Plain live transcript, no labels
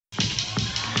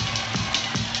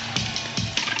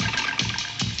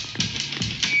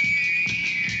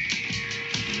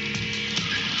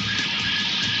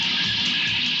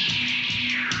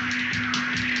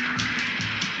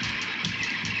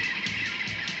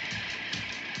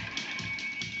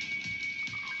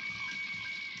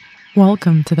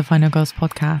Welcome to the Final Ghost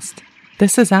podcast.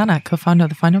 This is Anna, co-founder of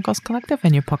the Final Ghost Collective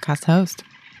and your podcast host.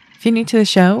 If you're new to the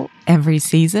show, every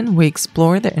season we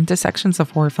explore the intersections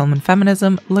of horror film and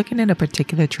feminism, looking at a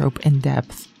particular trope in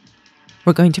depth.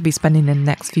 We're going to be spending the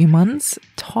next few months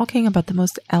talking about the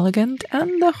most elegant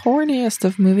and the horniest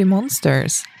of movie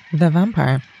monsters, the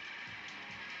vampire.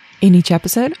 In each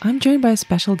episode, I'm joined by a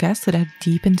special guest to dive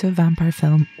deep into a vampire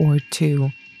film or two.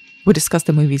 We discuss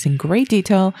the movies in great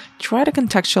detail, try to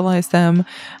contextualize them,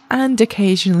 and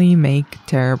occasionally make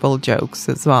terrible jokes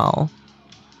as well.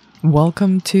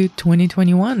 Welcome to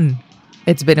 2021.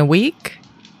 It's been a week,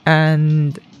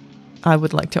 and I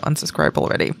would like to unsubscribe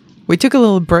already. We took a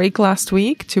little break last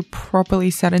week to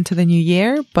properly set into the new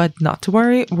year, but not to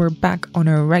worry, we're back on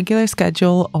our regular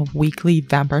schedule of weekly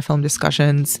vampire film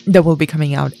discussions that will be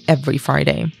coming out every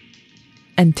Friday.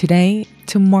 And today,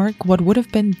 to mark what would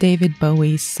have been David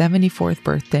Bowie's 74th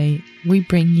birthday, we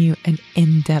bring you an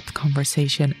in-depth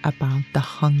conversation about The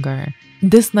Hunger.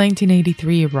 This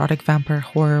 1983 erotic vampire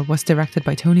horror was directed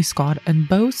by Tony Scott and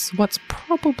boasts what's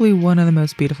probably one of the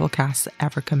most beautiful casts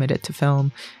ever committed to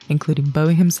film, including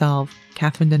Bowie himself,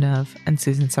 Catherine Deneuve, and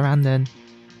Susan Sarandon.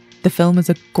 The film is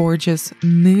a gorgeous,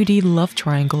 moody love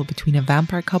triangle between a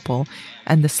vampire couple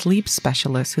and the sleep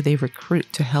specialist who they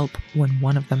recruit to help when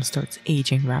one of them starts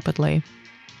aging rapidly.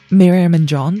 Miriam and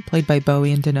John, played by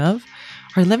Bowie and Deneuve,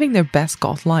 are living their best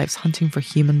goth lives hunting for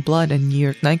human blood in New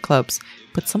York nightclubs,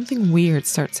 but something weird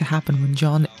starts to happen when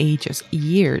John ages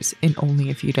years in only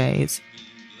a few days.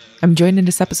 I'm joined in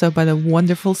this episode by the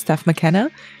wonderful Steph McKenna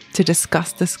to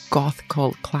discuss this goth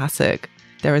cult classic.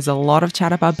 There is a lot of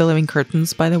chat about Billowing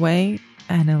Curtains, by the way,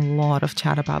 and a lot of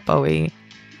chat about Bowie.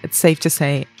 It's safe to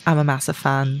say I'm a massive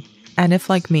fan. And if,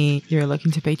 like me, you're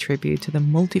looking to pay tribute to the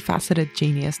multifaceted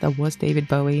genius that was David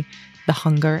Bowie, The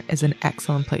Hunger is an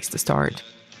excellent place to start.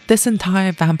 This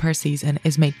entire vampire season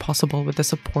is made possible with the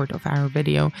support of our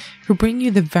video, who bring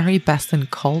you the very best in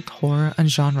cult, horror,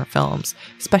 and genre films,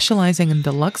 specializing in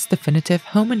deluxe, definitive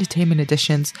home entertainment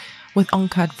editions with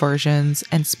uncut versions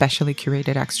and specially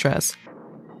curated extras.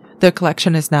 Their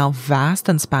collection is now vast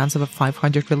and spans over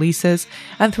 500 releases,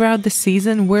 and throughout the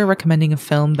season, we're recommending a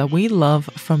film that we love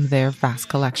from their vast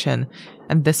collection.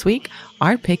 And this week,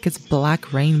 our pick is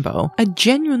Black Rainbow, a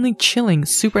genuinely chilling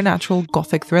supernatural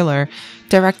gothic thriller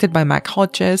directed by Mac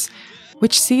Hodges,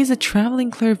 which sees a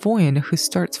traveling clairvoyant who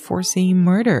starts foreseeing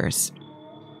murders.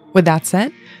 With that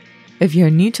said, if you're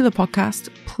new to the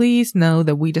podcast, please know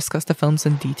that we discuss the films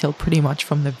in detail pretty much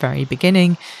from the very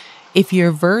beginning. If you're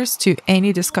averse to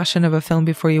any discussion of a film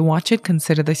before you watch it,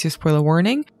 consider this your spoiler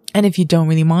warning. And if you don't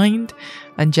really mind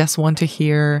and just want to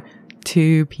hear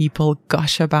two people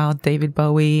gush about David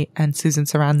Bowie and Susan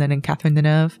Sarandon and Catherine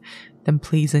Deneuve, then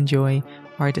please enjoy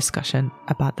our discussion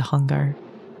about The Hunger.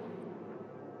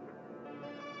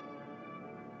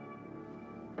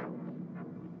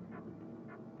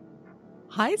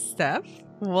 Hi, Steph.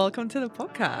 Welcome to the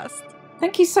podcast.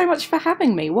 Thank you so much for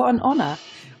having me. What an honor.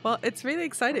 Well, it's really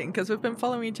exciting because we've been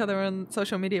following each other on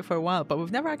social media for a while, but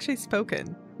we've never actually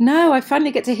spoken. No, I finally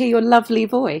get to hear your lovely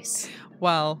voice.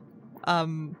 Well,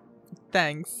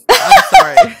 thanks. I'm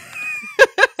sorry.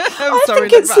 I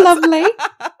think it's lovely.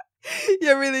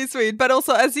 You're really sweet. But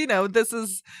also, as you know, this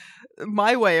is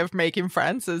my way of making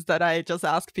friends, is that I just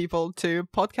ask people to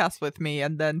podcast with me,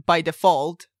 and then by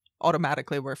default,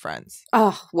 automatically we're friends.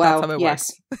 Oh, well,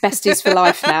 yes. Besties for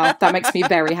life now. That makes me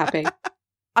very happy.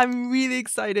 I'm really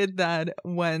excited that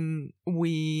when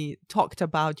we talked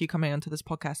about you coming onto this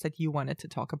podcast that you wanted to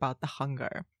talk about The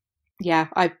Hunger. Yeah,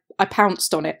 I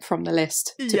pounced on it from the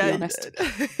list, to be honest.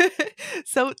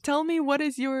 So tell me, what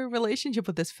is your relationship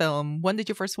with this film? When did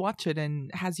you first watch it, and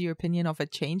has your opinion of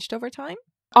it changed over time?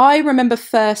 I remember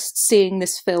first seeing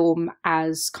this film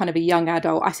as kind of a young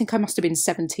adult. I think I must have been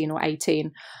 17 or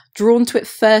 18. Drawn to it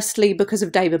firstly because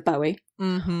of David Bowie,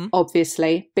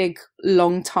 obviously. Big,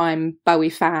 long-time Bowie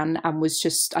fan, and was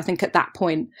just, I think at that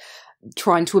point,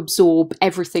 trying to absorb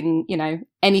everything, you know,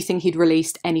 anything he'd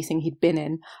released, anything he'd been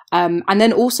in. And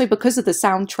then also because of the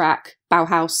soundtrack,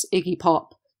 Bauhaus, Iggy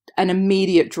Pop, an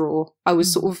immediate draw. I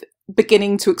was sort of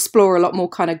beginning to explore a lot more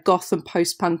kind of goth and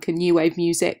post-punk and new wave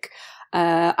music.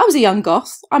 I was a young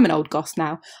goth. I'm an old goth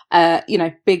now. You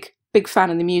know, big fan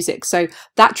of the music. So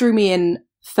that drew me in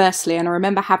firstly. And I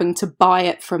remember having to buy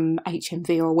it from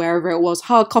HMV or wherever it was,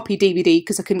 hard copy DVD,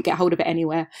 because I couldn't get hold of it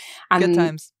anywhere. And good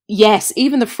times. Yes,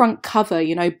 even the front cover,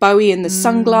 you know, Bowie in the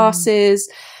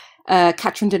sunglasses,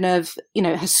 Catherine Deneuve, you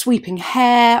know, her sweeping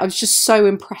hair. I was just so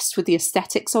impressed with the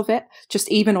aesthetics of it,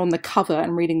 just even on the cover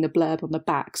and reading the blurb on the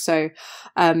back. So,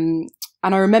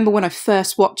 and I remember when I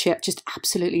first watched it, just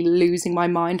absolutely losing my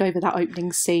mind over that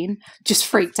opening scene, just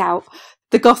freaked out.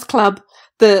 the goth club,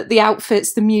 the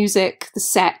outfits, the music, the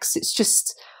sex. It's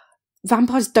just,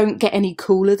 vampires don't get any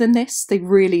cooler than this. They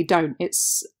really don't.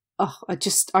 It's, I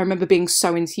remember being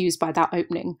so enthused by that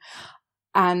opening.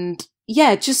 And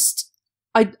yeah, just,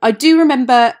 I do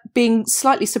remember being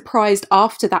slightly surprised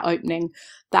after that opening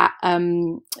that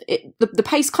the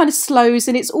pace kind of slows,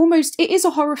 and it is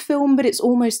a horror film, but it's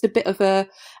almost a bit of an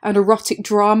erotic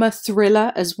drama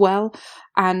thriller as well.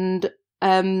 And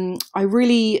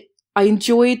I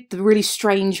enjoyed the really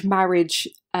strange marriage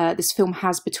this film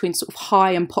has between sort of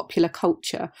high and popular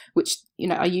culture, which, you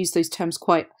know, I use those terms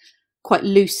quite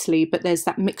loosely, but there's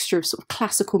that mixture of sort of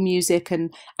classical music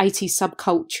and 80s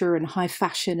subculture and high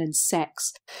fashion and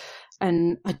sex.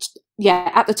 And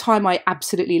at the time I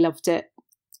absolutely loved it,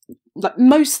 like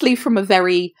mostly from a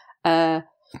very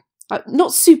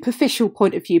not superficial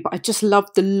point of view, but I just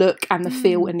loved the look and the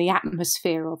feel and the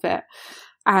atmosphere of it.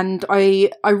 And I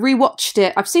rewatched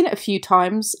it. I've seen it a few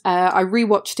times. I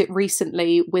rewatched it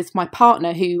recently with my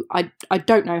partner, who I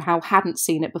don't know how hadn't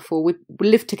seen it before. We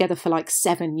lived together for like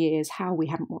 7 years. How we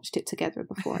hadn't watched it together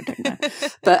before, I don't know.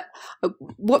 But I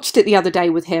watched it the other day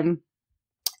with him,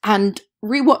 and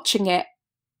rewatching it,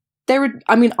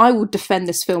 I will defend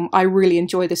this film. I really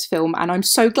enjoy this film, and I'm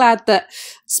so glad that,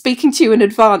 speaking to you in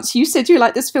advance, you said you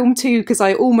like this film too, because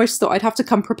I almost thought I'd have to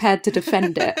come prepared to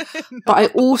defend it. No.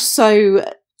 But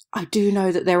I do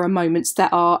know that there are moments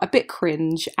that are a bit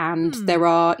cringe, and there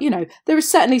are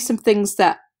certainly some things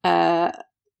that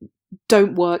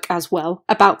don't work as well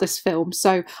about this film.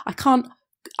 So I can't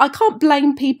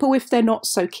blame people if they're not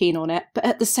so keen on it. But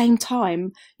at the same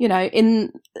time, you know,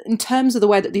 in terms of the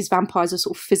way that these vampires are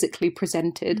sort of physically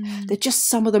presented, they're just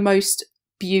some of the most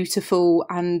beautiful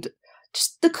and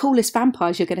just the coolest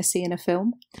vampires you're going to see in a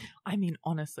film. I mean,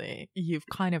 honestly, you've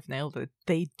kind of nailed it.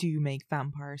 They do make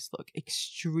vampires look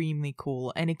extremely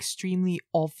cool and extremely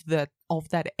of that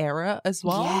era as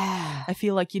well. Yeah. I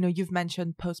feel like, you know, you've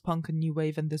mentioned post-punk and new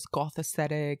wave and this goth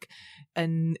aesthetic,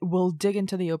 and we'll dig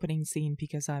into the opening scene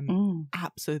because I'm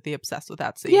absolutely obsessed with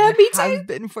that scene. Yeah, me too. Has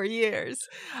been for years.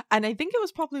 And I think it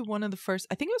was probably the first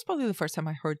time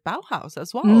I heard Bauhaus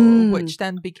as well, which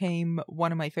then became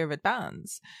one of my favorite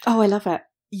bands. Oh, I love it.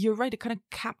 You're right, it kind of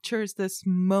captures this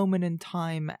moment in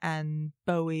time, and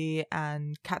Bowie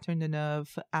and Catherine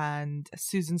Deneuve and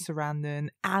Susan Sarandon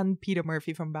and Peter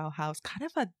Murphy from Bauhaus, kind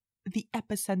of at the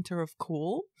epicenter of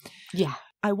cool. Yeah.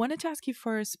 I wanted to ask you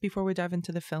first, before we dive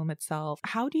into the film itself,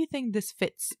 how do you think this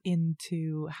fits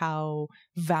into how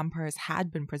vampires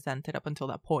had been presented up until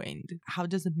that point? How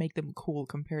does it make them cool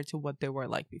compared to what they were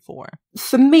like before?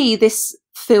 For me, this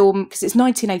film, because it's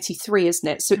 1983, isn't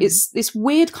it? So it's this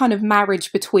weird kind of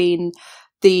marriage between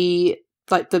the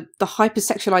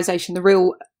hypersexualization,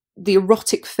 the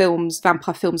erotic films,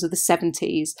 vampire films of the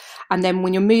 70s, and then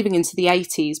when you're moving into the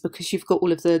 80s, because you've got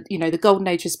all of the, you know, the golden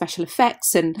age of special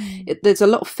effects, and there's a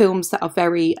lot of films that are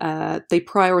very they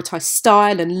prioritize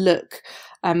style and look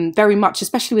very much,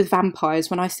 especially with vampires.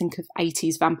 When I think of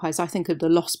 80s vampires, I think of the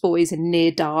Lost Boys and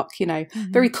Near Dark, you know,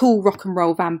 very cool rock and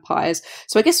roll vampires.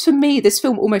 So I guess for me, this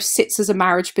film almost sits as a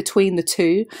marriage between the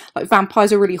two. Like,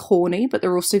 vampires are really horny, but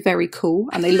they're also very cool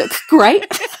and they look great.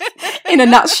 In a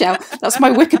nutshell, that's my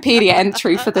Wikipedia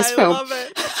entry for this film. Love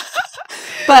it.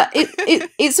 But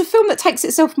it's a film that takes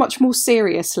itself much more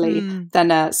seriously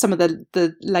than some of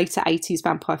the later 80s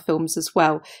vampire films as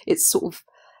well. It's sort of,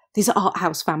 these are art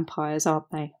house vampires, aren't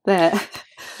they?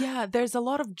 Yeah, there's a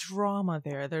lot of drama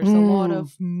there. There's a lot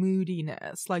of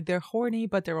moodiness. Like, they're horny,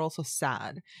 but they're also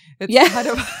sad. It's kind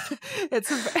of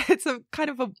it's a kind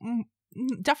of a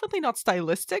definitely not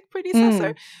stylistic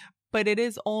predecessor. But it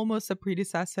is almost a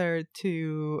predecessor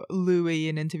to Louis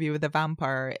in Interview with a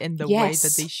Vampire, in the way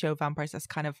that they show vampires as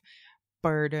kind of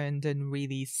burdened and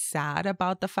really sad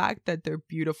about the fact that they're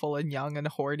beautiful and young and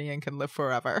horny and can live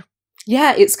forever.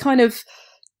 Yeah, it's kind of,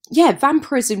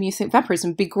 vampirism, you think vampirism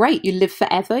would be great. You live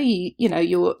forever. You know,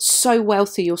 you're so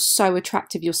wealthy, you're so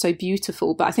attractive, you're so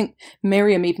beautiful. But I think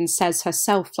Miriam even says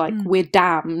herself, like, we're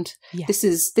damned. Yeah. This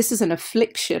is an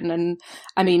affliction. And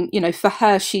I mean, you know, for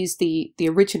her, she's the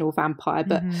original vampire.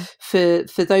 But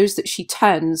for those that she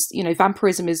turns, you know,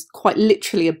 vampirism is quite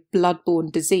literally a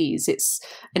blood-borne disease. It's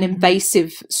an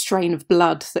invasive strain of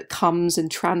blood that comes and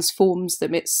transforms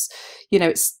them. It's, you know,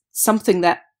 it's something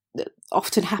that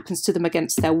often happens to them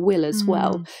against their will as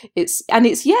well. It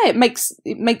makes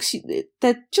you,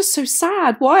 they're just so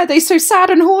sad. Why are they so sad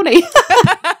and horny?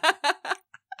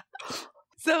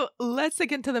 So let's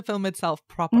dig into the film itself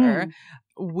proper.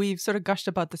 We've sort of gushed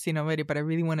about the scene already, but I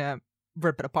really want to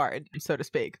rip it apart, so to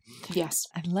speak. Yes.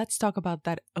 And let's talk about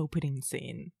that opening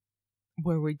scene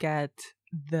where we get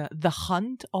the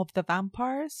hunt of the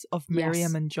vampires of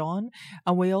Miriam and John,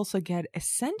 and we also get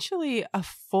essentially a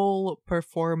full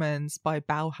performance by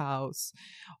Bauhaus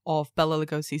of Bela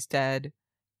Lugosi's Dead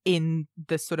in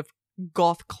this sort of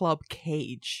goth club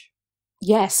cage.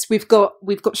 Yes, we've got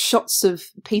shots of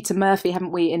Peter Murphy,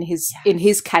 haven't we, in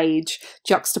his cage,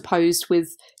 juxtaposed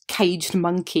with caged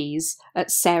monkeys at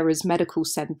Sarah's medical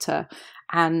centre,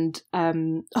 and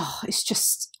it's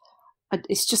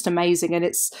just amazing. And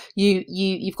it's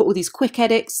you've got all these quick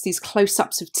edits, these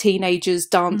close-ups of teenagers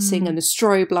dancing and the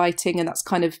strobe lighting, and that's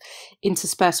kind of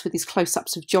interspersed with these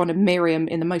close-ups of John and Miriam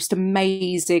in the most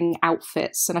amazing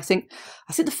outfits. And I think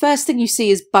the first thing you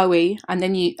see is Bowie, and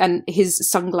then his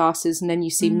sunglasses, and then you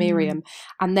see Miriam,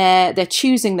 and they're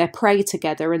choosing their prey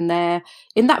together, and they're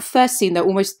in that first scene, they're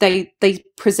almost they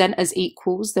present as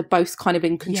equals. They're both kind of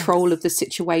in control of the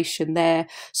situation. They're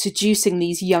seducing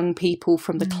these young people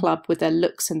from the club with their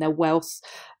looks and their wealth,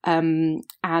 and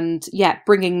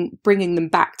bringing them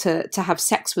back to have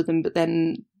sex with them, but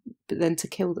then to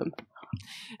kill them.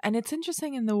 And it's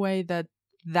interesting in the way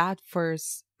that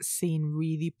first scene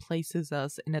really places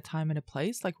us in a time and a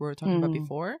place, like we were talking about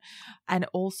before. And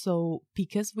also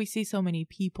because we see so many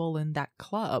people in that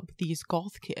club, these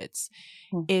goth kids,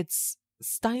 it's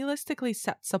stylistically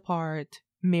sets apart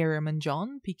Miriam and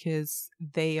John, because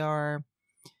they are,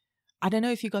 I don't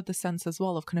know if you got the sense as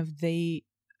well of kind of, they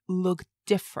look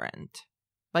different.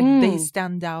 Like they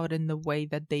stand out in the way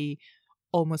that they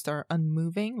almost are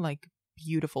unmoving, like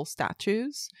beautiful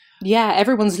statues. Yeah,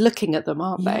 everyone's looking at them,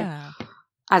 aren't they? Yeah.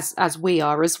 As we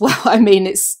are as well. I mean,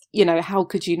 it's, how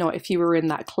could you not if you were in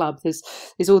that club?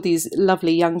 There's all these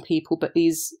lovely young people, but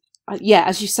these,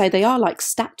 as you say, they are like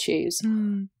statues.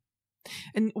 And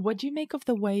what do you make of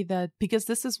the way that, because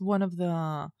this is one of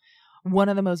the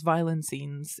most violent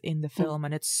scenes in the film,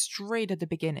 and it's straight at the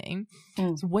beginning.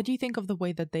 So what do you think of the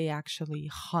way that they actually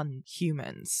hunt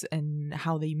humans and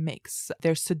how they mix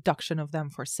their seduction of them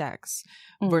for sex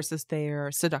versus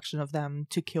their seduction of them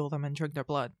to kill them and drink their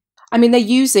blood? I mean, they're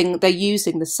using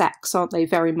the sex, aren't they?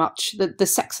 Very much the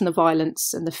sex and the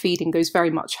violence and the feeding goes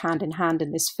very much hand in hand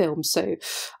in this film. So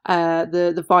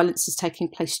the violence is taking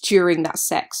place during that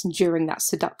sex and during that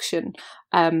seduction.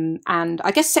 And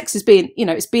I guess sex is being,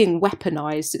 it's being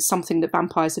weaponized. It's something that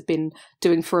vampires have been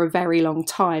doing for a very long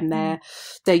time.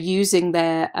 They're using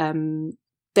their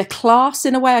class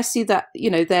in a way. I see that,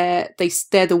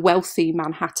 they're the wealthy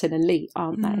Manhattan elite,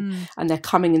 aren't they? And they're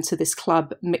coming into this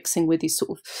club mixing with these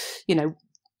sort of,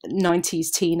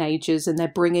 90s teenagers, and they're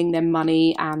bringing their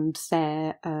money and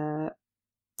their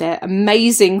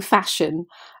amazing fashion,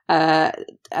 and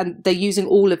they're using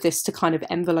all of this to kind of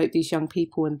envelope these young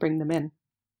people and bring them in.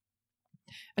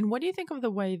 And what do you think of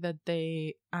the way that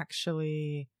they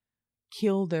actually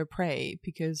kill their prey?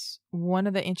 Because one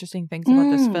of the interesting things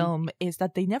about this film is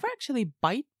that they never actually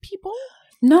bite people.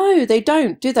 No, they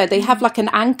don't, do they? They have like an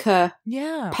anchor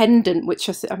pendant, which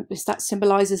is that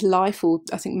symbolizes life, or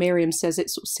I think Miriam says it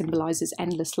sort of symbolizes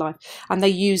endless life, and they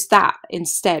use that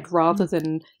instead rather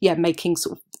than making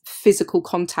sort of physical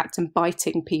contact and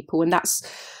biting people. And that's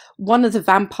one of the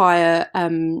vampire,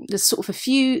 there's a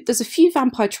few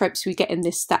vampire tropes we get in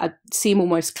this that seem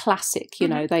almost classic.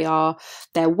 They're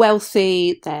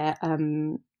wealthy, they're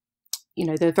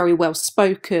very well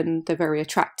spoken, they're very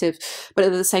attractive, but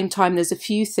at the same time there's a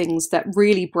few things that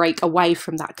really break away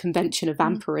from that convention of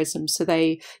vampirism. So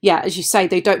they, as you say,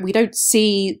 we don't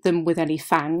see them with any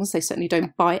fangs. They certainly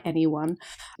don't bite anyone.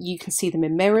 You can see them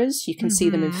in mirrors, you can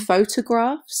see them in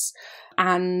photographs,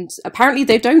 and apparently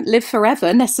they don't live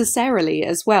forever necessarily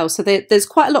as well. So there's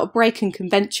quite a lot of breaking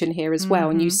convention here as well.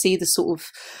 And you see the sort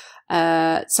of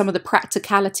some of the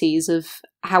practicalities of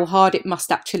how hard it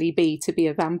must actually be to be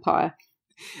a vampire.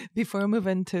 Before I move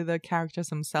into the characters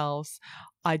themselves,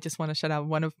 I just want to shout out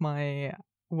one of my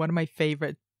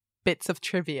favorite bits of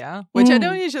trivia, which I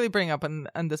don't usually bring up on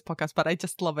this podcast, but I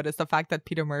just love it, is the fact that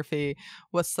Peter Murphy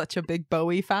was such a big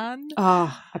Bowie fan.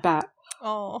 Oh, I bet.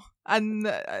 Oh, and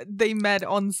they met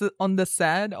on the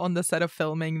set of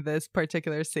filming this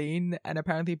particular scene, and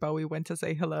apparently Bowie went to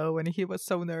say hello, and he was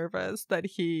so nervous that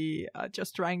he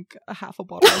just drank a half a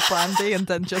bottle of brandy and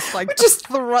then just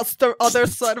thrust the other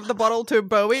side of the bottle to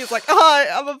Bowie. He's like, "Hi,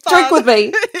 I'm a fan. Drink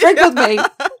with me."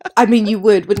 I mean, you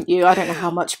would, wouldn't you? I don't know how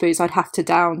much booze I'd have to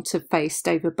down to face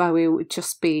David Bowie. It would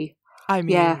just be. I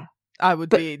mean, I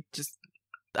would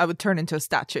turn into a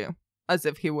statue. As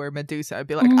if he were Medusa. I'd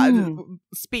be like,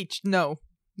 speech, no.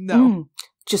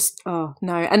 Just, oh,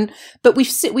 no. But we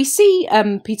see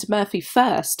Peter Murphy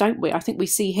first, don't we? I think we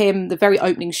see him, the very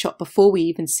opening shot before we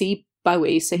even see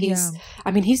Bowie. So he's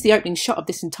the opening shot of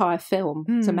this entire film.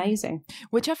 It's amazing.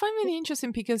 Which I find really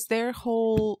interesting because their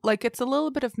whole, like, it's a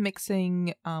little bit of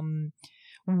mixing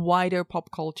wider pop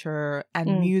culture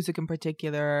and music in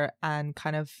particular, and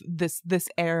kind of this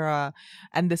era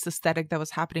and this aesthetic that was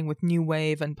happening with new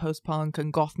wave and post-punk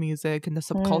and goth music and the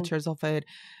subcultures of it,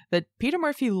 that Peter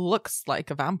Murphy looks like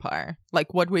a vampire,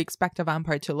 like what we expect a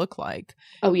vampire to look like.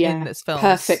 In this film.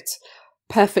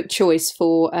 Perfect choice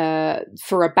for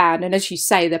a band. And as you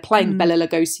say, they're playing Bela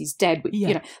Lugosi's Dead.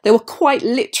 You know, they were quite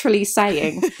literally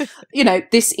saying, you know,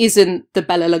 this isn't the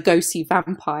Bela Lugosi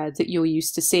vampire that you're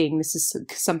used to seeing. This is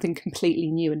something completely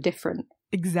new and different.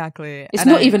 Exactly. It's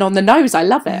not even on the nose. I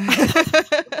love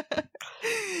it.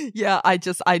 Yeah, I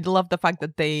love the fact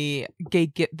that they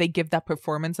give that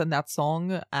performance and that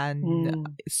song and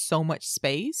so much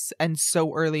space, and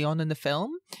so early on in the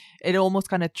film, it almost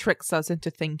kind of tricks us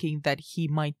into thinking that he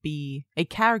might be a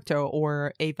character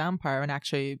or a vampire, and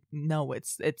actually no,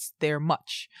 it's they're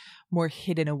much more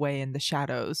hidden away in the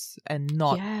shadows and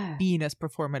not being as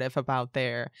performative about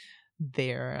their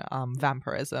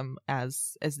vampirism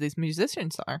as these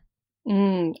musicians are.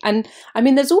 And I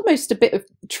mean, there's almost a bit of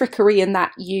trickery in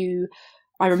that.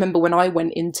 I remember when I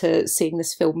went into seeing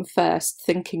this film first,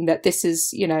 thinking that this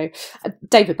is, you know,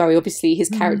 David Bowie, obviously his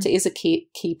character is a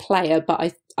key player,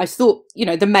 but I thought, you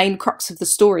know, the main crux of the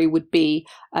story would be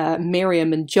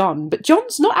Miriam and John, but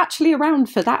John's not actually around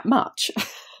for that much.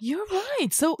 You're right.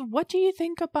 So what do you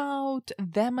think about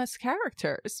them as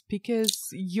characters? Because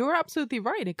you're absolutely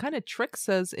right. It kind of tricks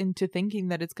us into thinking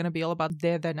that it's going to be all about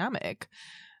their dynamic.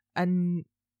 And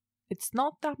it's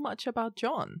not that much about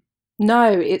John.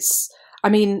 No, it's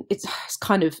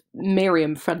kind of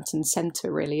Miriam front and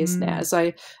center, really, isn't it?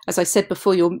 As I said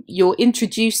before, you're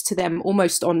introduced to them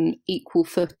almost on equal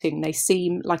footing. They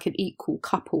seem like an equal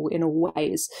couple in all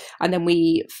ways, and then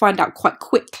we find out quite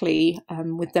quickly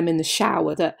with them in the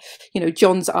shower that, you know,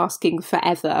 John's asking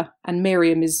forever, and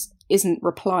Miriam isn't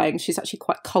replying. She's actually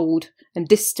quite cold and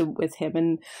distant with him,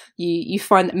 and you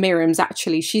find that Miriam's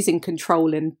actually, she's in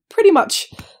control in pretty much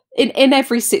in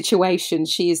every situation.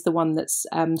 She is the one that's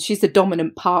she's the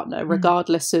dominant partner,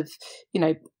 regardless of, you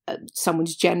know,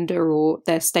 someone's gender or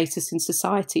their status in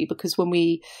society. Because when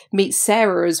we meet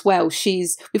Sarah as well,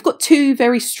 we've got two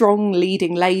very strong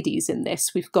leading ladies in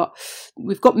this. We've got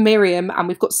Miriam, and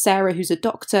we've got Sarah, who's a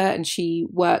doctor, and she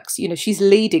works, you know, she's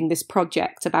leading this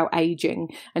project about aging,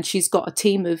 and she's got a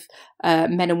team of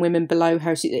men and women below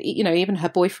her. You know, even her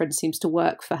boyfriend seems to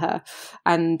work for her.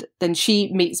 And then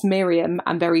she meets Miriam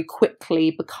and very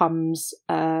quickly becomes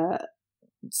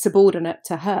subordinate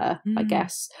to her, I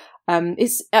guess.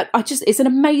 It's an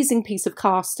amazing piece of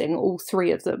casting, all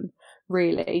three of them,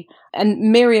 really.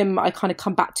 And Miriam, I kind of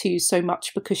come back to so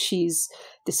much because she's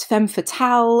this femme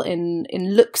fatale in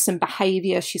looks and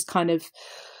behaviour. She's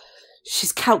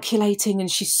calculating,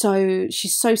 and she's so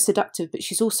seductive, but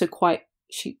she's also quite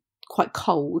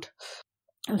cold,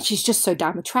 and she's just so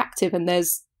damn attractive. And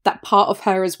there's that part of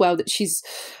her as well, that she's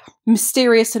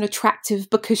mysterious and attractive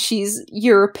because she's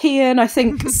European. I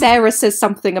think Sarah says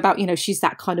something about, you know, she's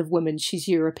that kind of woman. She's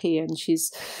European.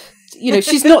 She's, you know,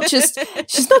 she's not just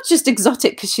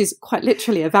exotic because she's quite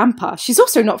literally a vampire. She's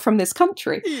also not from this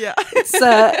country. Yeah.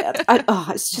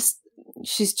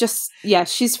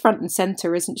 She's front and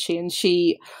center, isn't she? And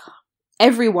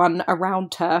everyone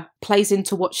around her plays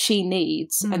into what she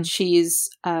needs, and she's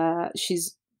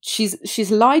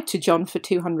lied to John for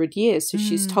 200 years. So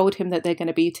she's told him that they're going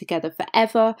to be together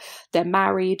forever. They're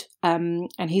married. And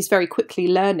he's very quickly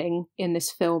learning in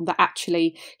this film that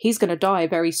actually he's going to die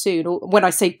very soon. Or when I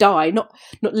say die, not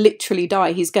literally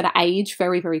die, he's going to age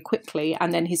very, very quickly.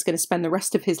 And then he's going to spend the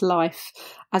rest of his life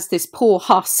as this poor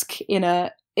husk in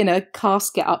a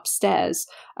casket upstairs.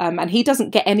 And he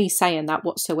doesn't get any say in that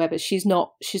whatsoever. She's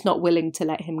not willing to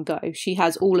let him go. She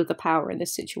has all of the power in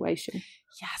this situation.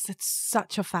 Yes, it's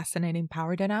such a fascinating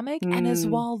power dynamic. And as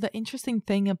well, the interesting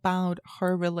thing about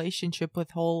her relationship with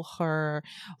all her,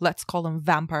 let's call them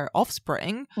vampire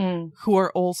offspring, who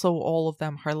are also all of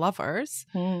them her lovers,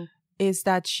 is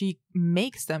that she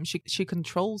makes them, she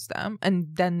controls them. And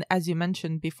then, as you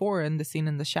mentioned before in the scene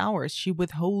in the showers, she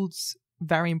withholds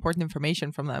very important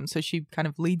information from them. So she kind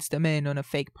of leads them in on a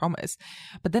fake promise.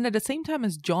 But then at the same time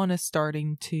as John is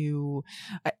starting to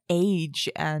age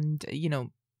and, you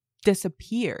know,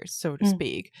 disappear, so to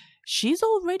speak, she's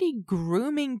already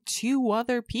grooming two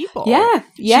other people.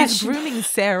 She's grooming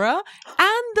Sarah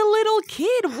and the little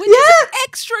kid, which is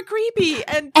extra creepy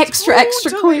and extra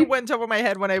creepy. Went over my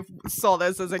head when I saw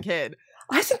this as a kid.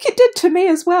 I think it did to me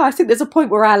as well. I think there's a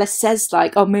point where Alice says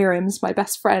like, "Oh, Miriam's my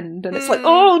best friend," and it's like,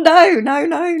 "Oh no.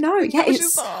 Yeah,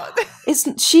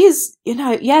 she is, you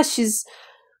know, yeah,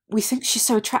 we think she's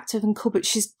so attractive and cool, but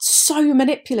she's so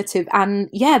manipulative, and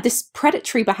yeah, this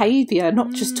predatory behaviour,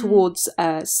 not just towards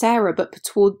Sarah, but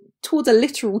towards a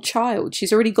literal child.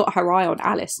 She's already got her eye on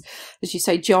Alice. As you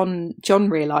say, John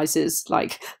realises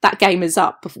like that game is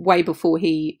up way before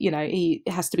he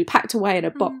has to be packed away in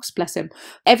a box, bless him.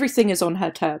 Everything is on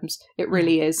her terms. It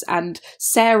really is. And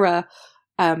Sarah,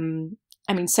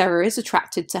 Sarah is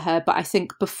attracted to her, but I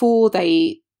think before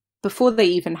they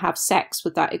even have sex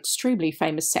with that extremely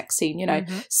famous sex scene, you know,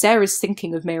 Sarah's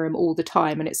thinking of Miriam all the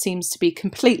time, and it seems to be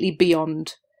completely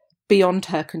beyond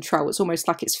her control. It's almost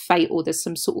like it's fate, or there's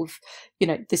some sort of, you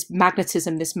know, this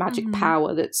magnetism, this magic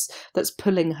power that's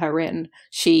pulling her in.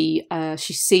 She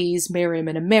sees Miriam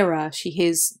in a mirror. She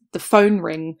hears the phone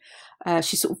ring.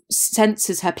 She sort of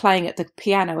senses her playing at the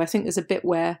piano. I think there's a bit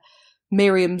where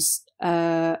Miriam's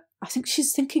I think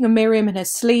she's thinking of Miriam in her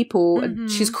sleep, or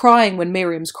she's crying when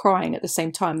Miriam's crying at the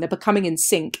same time. They're becoming in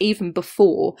sync even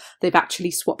before they've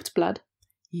actually swapped blood.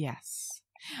 Yes.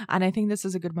 And I think this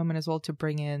is a good moment as well to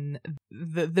bring in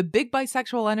the big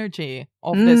bisexual energy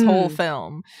of this whole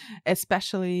film,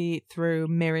 especially through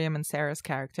Miriam and Sarah's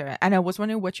character. And I was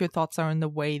wondering what your thoughts are on the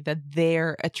way that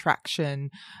their attraction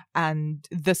and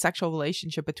the sexual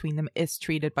relationship between them is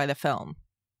treated by the film.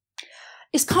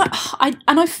 It's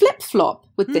I flip-flop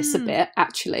with this a bit,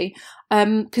 actually,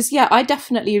 because I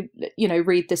definitely, you know,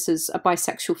 read this as a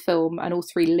bisexual film, and all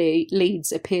three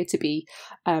leads appear to be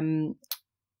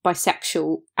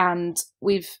bisexual, and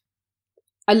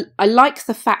I like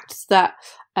the fact that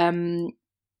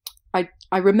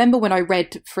I remember when I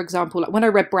read, for example, like when I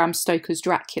read Bram Stoker's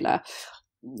Dracula,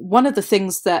 one of the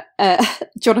things that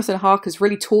Jonathan Harker's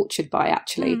really tortured by,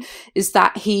 actually, is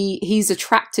that he's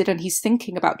attracted and he's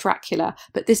thinking about Dracula,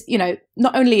 but this, you know,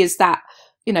 not only is that,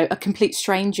 you know, a complete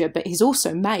stranger, but he's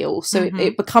also male, so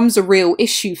it becomes a real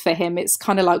issue for him. It's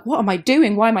kind of like, what am I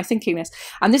doing? Why am I thinking this?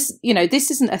 And this, you know,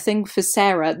 this isn't a thing for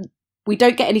Sarah. We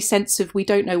don't get any sense of, we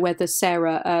don't know whether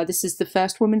Sarah, this is the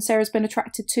first woman Sarah's been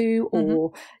attracted to,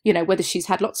 or, you know, whether she's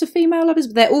had lots of female lovers,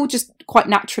 but they're all just quite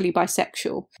naturally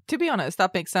bisexual. To be honest,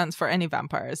 that makes sense for any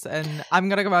vampires. And I'm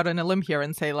going to go out on a limb here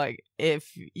and say, like, if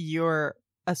you're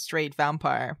a straight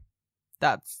vampire,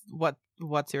 that's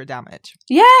what's your damage?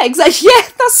 Yeah, exactly. Yeah,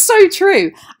 that's so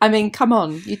true. I mean, come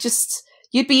on,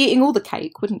 you'd be eating all the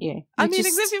cake, wouldn't you?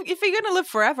 If you're going to live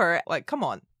forever, like, come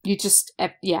on. You just,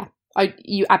 yeah.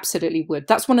 You absolutely would.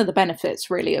 That's one of the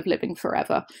benefits, really, of living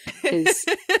forever. Is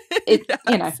it? Yes.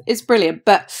 You know, it's brilliant.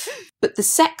 But the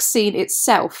sex scene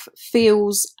itself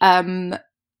feels.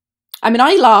 I mean,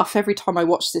 I laugh every time I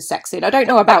watch this sex scene. I don't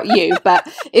know about you,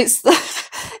 but it's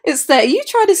you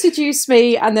try to seduce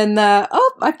me, and then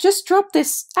I've just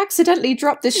accidentally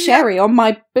dropped this sherry on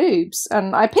my boobs,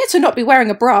 and I appear to not be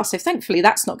wearing a bra, so thankfully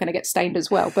that's not going to get stained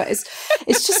as well. But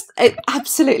it's just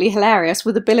absolutely hilarious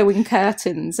with the billowing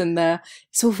curtains, and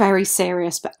it's all very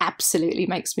serious, but absolutely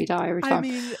makes me die every time. I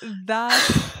mean,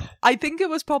 I think it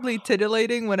was probably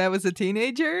titillating when I was a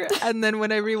teenager, and then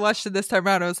when I rewatched it this time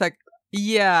around, I was like,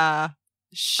 yeah,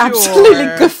 sure. Absolutely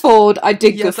guffawed. I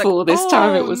did guffaw like, this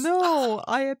time. It was. No,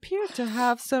 I appear to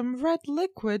have some red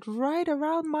liquid right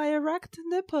around my erect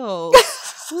nipples.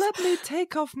 Let me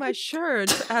take off my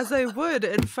shirt as I would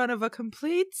in front of a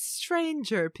complete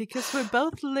stranger, because we're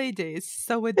both ladies,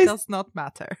 so it does not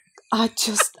matter. I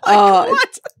just what? It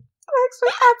makes me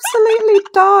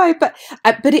absolutely die.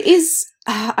 But it is.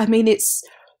 I mean, it's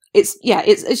as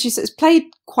you said, it's played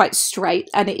quite straight,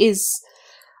 and it is.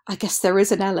 I guess there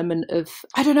is an element of,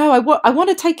 I don't know, I want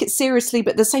to take it seriously,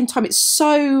 but at the same time it's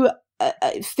so,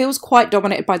 it feels quite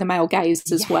dominated by the male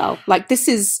gaze as well. Like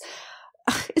is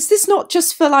this not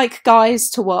just for like guys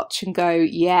to watch and go,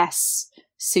 yes,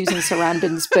 Susan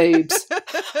Sarandon's boobs?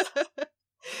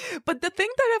 But the thing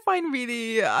that I find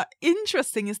really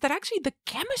interesting is that actually the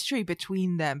chemistry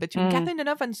between Kathleen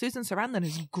Deneuve and Susan Sarandon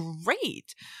is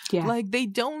great. Yeah. Like they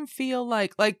don't feel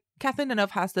like Kathleen Deneuve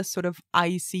has this sort of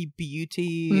icy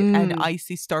beauty and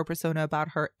icy star persona about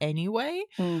her anyway,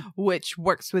 which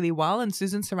works really well. And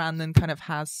Susan Sarandon kind of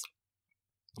has,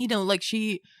 you know, like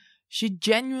she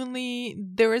genuinely,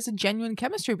 there is a genuine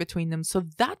chemistry between them. So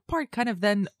that part kind of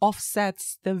then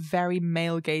offsets the very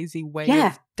male gazy way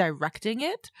of directing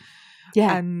it.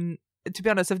 Yeah. And to be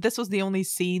honest, if this was the only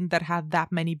scene that had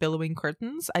that many billowing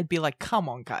curtains, I'd be like, come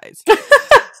on, guys.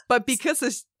 But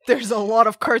because there's a lot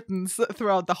of curtains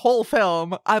throughout the whole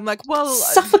film, I'm like, well...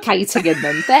 Suffocating in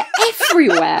them. They're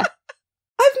everywhere.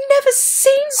 I've never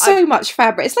seen so much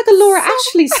fabric. It's like a Laura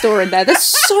Ashley store in there. There's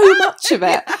so much of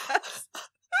it. Yes.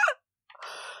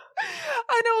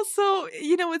 And also,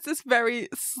 it's this very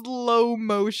slow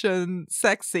motion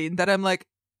sex scene that I'm like,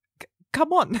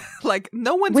 come on. Like,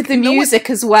 no one's... With the music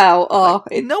as well. Oh,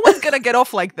 like, no one's going to get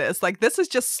off like this. Like, this is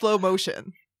just slow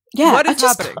motion. Yeah. What is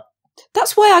happening?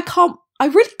 That's why I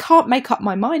really can't make up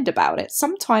my mind about it.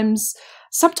 Sometimes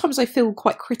I feel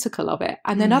quite critical of it.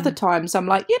 And then other times I'm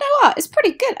like, you know what? It's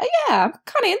pretty good. Yeah, I'm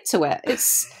kind of into it.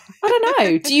 I don't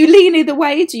know. Do you lean either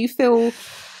way? Do you feel...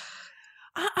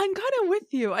 I'm kind of with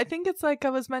you. I think it's like I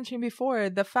was mentioning before,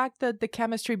 the fact that the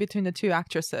chemistry between the two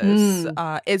actresses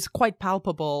is quite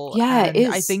palpable. Yeah, and it is.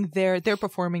 I think they're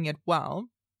performing it well.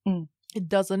 It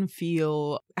doesn't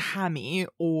feel hammy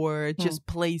or just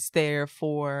placed there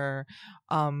for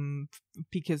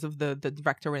because of the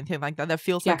director or anything like that. That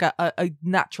feels like a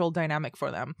natural dynamic for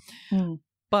them.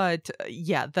 But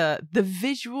yeah, the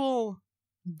visual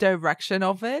direction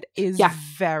of it is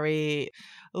very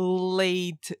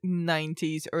late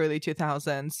 90s, early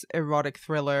 2000s erotic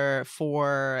thriller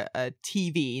for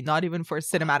TV, not even for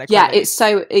cinematic release. It's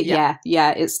so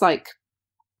it's like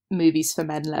movies for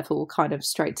men level, kind of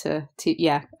straight to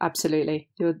absolutely.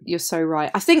 You're so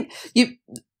right. I think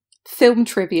film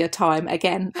trivia time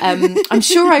again. I'm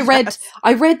sure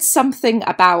I read something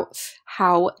about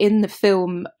how in the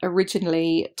film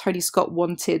originally Tony Scott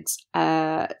wanted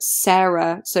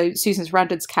Sarah, so Susan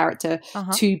Sarandon's character,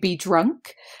 to be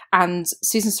drunk, and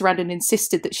Susan Sarandon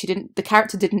insisted that the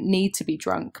character didn't need to be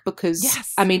drunk because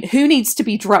I mean, who needs to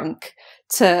be drunk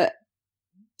to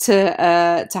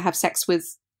have sex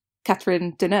with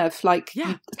Catherine Deneuve? Like, you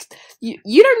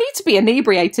don't need to be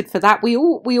inebriated for that. We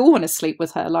all want to sleep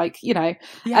with her. Like,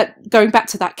 going back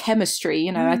to that chemistry,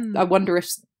 I wonder if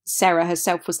Sarah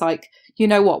herself was like, you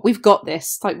know what, we've got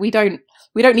this. Like, we don't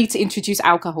need to introduce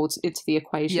alcohol into the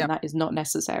equation. That is not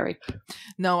necessary.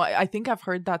 No, I think I've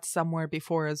heard that somewhere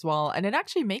before as well. And it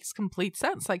actually makes complete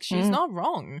sense. Like, she's not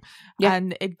wrong. Yeah.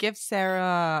 And it gives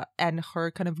Sarah and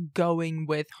her kind of going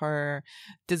with her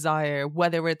desire,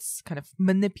 whether it's kind of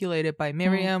manipulated by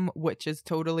Miriam, which is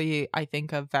totally, I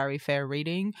think, a very fair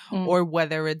reading, or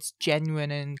whether it's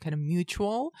genuine and kind of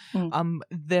mutual. The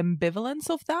ambivalence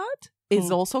of that is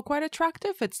also quite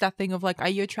attractive. It's that thing of like, are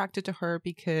you attracted to her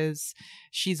because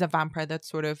she's a vampire that's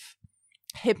sort of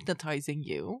hypnotizing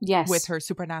you with her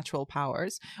supernatural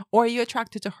powers, or are you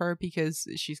attracted to her because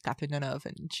she's Catherine Deneuve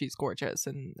and she's gorgeous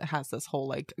and has this whole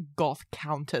like goth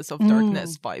countess of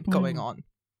darkness vibe going on?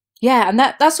 Yeah, and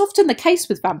that's often the case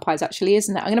with vampires, actually,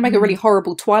 isn't it? I'm going to make a really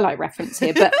horrible Twilight reference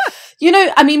here, but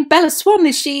I mean, Bella Swan,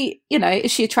 is she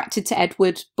attracted to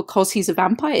Edward because he's a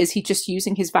vampire? Is he just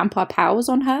using his vampire powers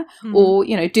on her? Or,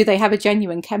 do they have a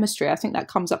genuine chemistry? I think that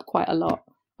comes up quite a lot.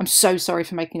 I'm so sorry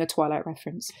for making a Twilight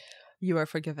reference. You are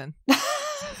forgiven.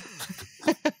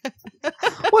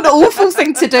 What an awful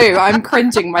thing to do. I'm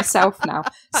cringing myself now.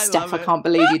 Steph, I can't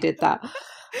believe you did that.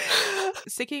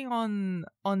 Sticking on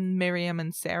Miriam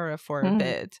and Sarah for a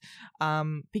bit,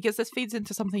 because this feeds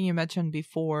into something you mentioned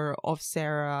before of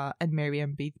Sarah and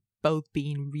Miriam both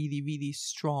being really, really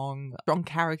strong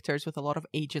characters with a lot of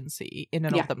agency in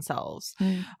and of themselves.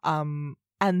 And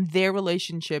their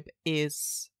relationship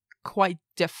is quite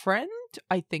different,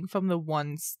 I think, from the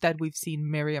ones that we've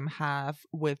seen Miriam have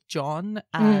with John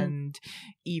and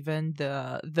even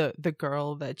the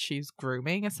girl that she's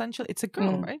grooming. Essentially, it's a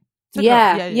girl, right?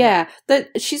 Yeah.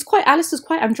 Alice is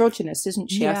quite androgynous, isn't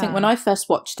she? I think when I first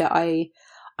watched it, I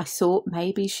thought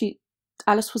maybe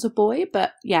Alice was a boy,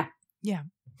 but yeah.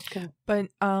 Okay. But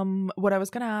what I was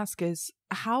going to ask is,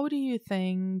 how do you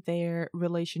think their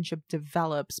relationship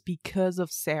develops because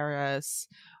of Sarah's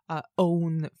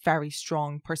own very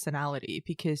strong personality?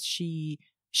 Because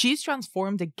she's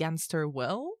transformed against her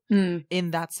will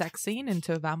in that sex scene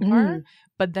into a vampire,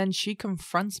 but then she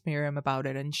confronts Miriam about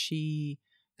it, and she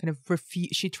kind of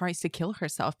she tries to kill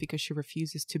herself because she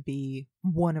refuses to be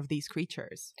one of these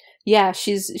creatures. Yeah,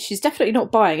 she's definitely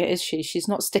not buying it, is she? She's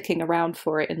not sticking around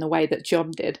for it in the way that John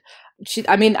did.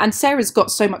 And Sarah's got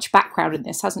so much background in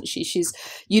this, hasn't she?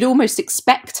 You'd almost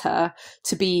expect her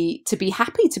to be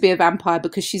happy to be a vampire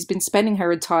because she's been spending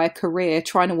her entire career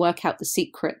trying to work out the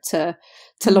secret to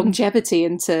longevity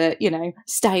and to,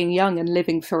 staying young and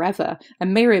living forever.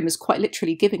 And Miriam is quite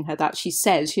literally giving her that. She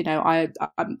says,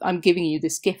 I'm giving you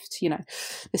this gift,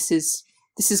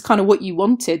 this is kind of what you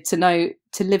wanted,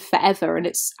 to live forever. And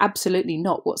it's absolutely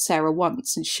not what Sarah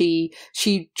wants. And she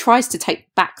tries to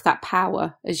take back that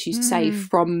power, as you say,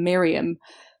 from Miriam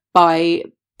by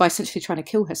essentially trying to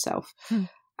kill herself.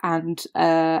 And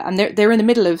they're in the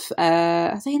middle of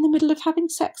are they in the middle of having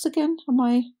sex again?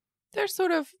 They're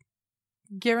sort of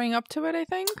gearing up to it, I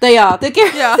think. They are.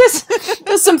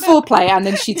 There's some foreplay, and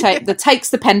then she takes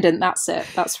the pendant. That's it.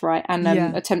 That's right. And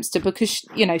attempts to, because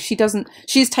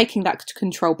she's taking that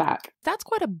control back. That's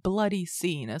quite a bloody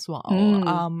scene as well.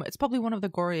 It's probably one of the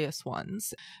goriest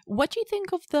ones. What do you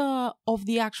think of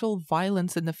the actual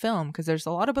violence in the film? Because there's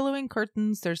a lot of billowing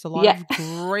curtains. There's a lot of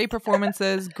great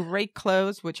performances, great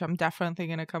clothes, which I'm definitely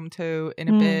going to come to in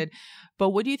a bit. But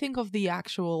what do you think of the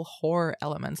actual horror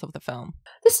elements of the film?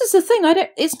 This is the thing.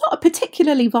 It's not a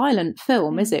particularly violent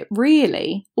film, is it?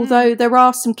 Really? Although there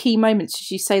are some key moments,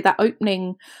 as you say, that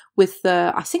opening with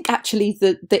I think actually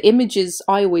the images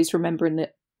I always remember in the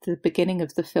beginning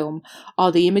of the film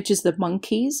are the images of the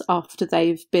monkeys after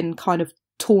they've been kind of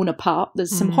torn apart.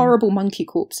 There's some horrible monkey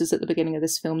corpses at the beginning of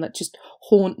this film that just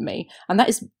haunt me, and that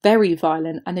is very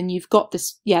violent. And then you've got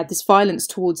this violence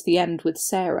towards the end with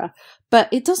Sarah, but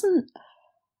it's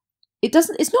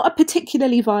not a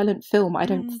particularly violent film, I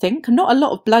don't think. Not a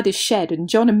lot of blood is shed, and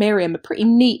John and Miriam are pretty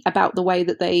neat about the way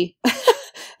that they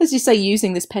as you say,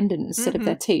 using this pendant instead of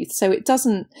their teeth. So it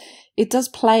does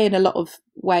play in a lot of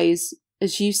ways,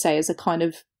 as you say, as a kind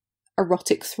of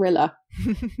erotic thriller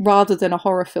rather than a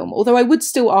horror film. Although I would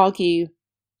still argue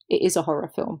it is a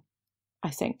horror film, I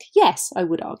think. Yes, I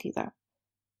would argue that.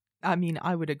 I mean,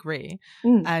 I would agree.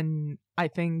 And I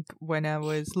think when I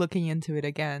was looking into it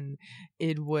again,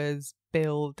 it was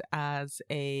billed as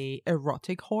a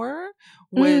erotic horror,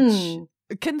 which,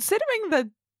 considering that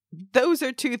those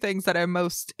are two things that I'm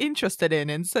most interested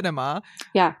in cinema,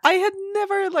 I had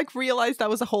never realized that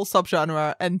was a whole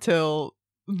subgenre until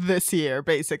this year,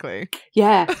 basically.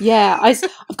 I've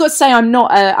got to say I'm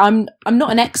not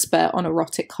an expert on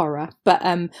erotic horror, but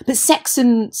sex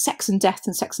and death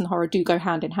and sex and horror do go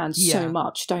hand in hand so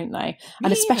much, don't they?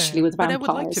 And especially with vampires. But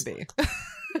I would like to be.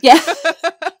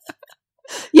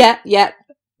 yeah.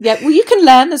 Well, you can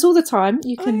learn. There's all the time.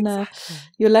 You can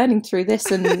you're learning through this,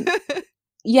 and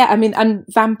I mean, and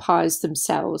vampires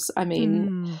themselves, I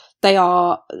mean, they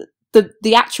are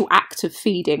the actual act of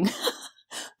feeding.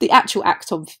 The actual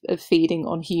act of feeding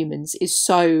on humans is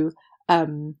so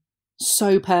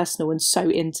personal and so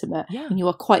intimate, and you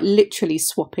are quite literally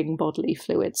swapping bodily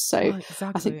fluids. So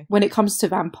I think when it comes to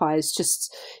vampires,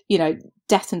 just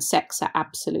death and sex are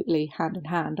absolutely hand in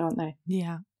hand, aren't they?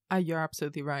 Yeah. You're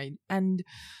absolutely right. And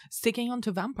sticking on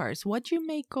to vampires, what do you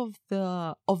make of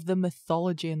the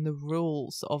mythology and the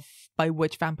rules by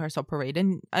which vampires operate?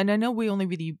 And I know we only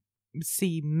really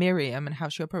see Miriam and how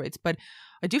she operates, but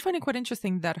I do find it quite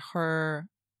interesting that her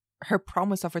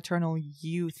promise of eternal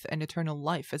youth and eternal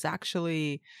life is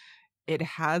actually it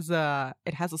has a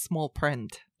small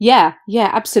print. Yeah,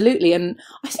 absolutely. And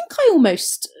I think I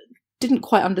almost didn't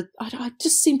quite I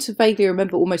just seem to vaguely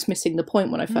remember almost missing the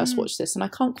point when I first watched this, and I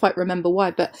can't quite remember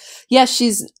why, but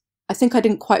I think I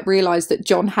didn't quite realise that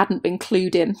John hadn't been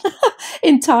clued in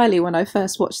entirely when I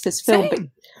first watched this film.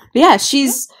 Same. But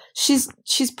she's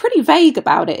pretty vague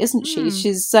about it, isn't she?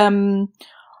 She's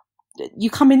you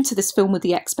come into this film with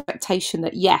the expectation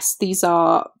that yes, these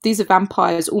are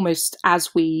vampires almost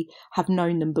as we have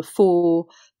known them before.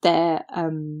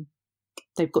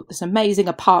 They've got this amazing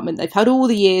apartment. They've had all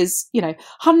the years,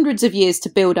 hundreds of years to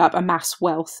build up, amass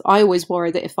wealth. I always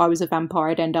worry that if I was a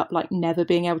vampire, I'd end up never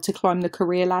being able to climb the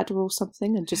career ladder or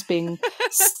something, and just being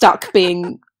stuck,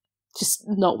 being just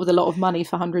not with a lot of money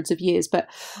for hundreds of years. But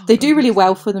they do really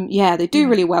well for them. Yeah, they do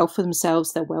really well for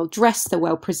themselves. They're well dressed. They're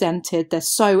well presented. They're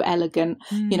so elegant.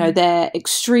 They're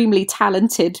extrememily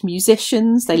talented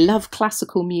musicians. They love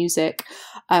classical music.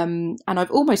 And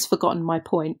I've almost forgotten my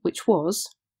point, which was,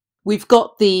 we've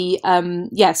got the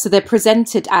so they're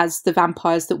presented as the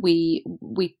vampires that we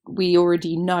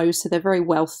already know. So they're very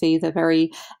wealthy, they're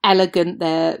very elegant,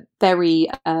 they're very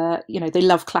they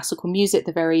love classical music,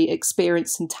 they're very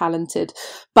experienced and talented.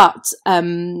 But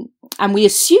and we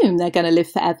assume they're going to live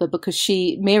forever because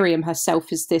Miriam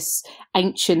herself is this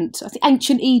ancient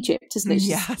Egypt, isn't it?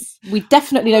 Yes. We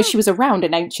definitely know she was around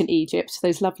in ancient Egypt,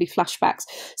 those lovely flashbacks.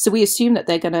 So we assume that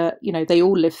they're going to, they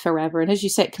all live forever. And as you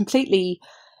say, it completely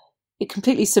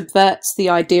subverts the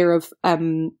idea of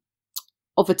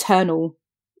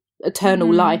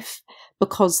eternal life,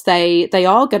 because they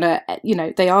are gonna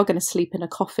sleep in a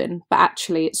coffin, but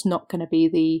actually it's not going to be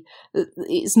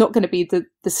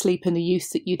the sleep in the youth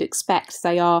that you'd expect.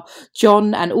 They are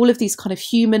John and all of these kind of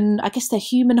human, I guess they're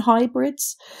human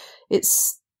hybrids.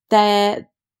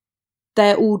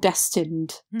 They're all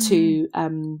destined to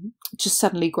just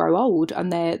suddenly grow old,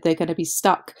 and they're going to be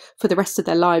stuck for the rest of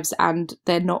their lives, and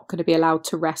they're not going to be allowed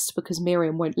to rest because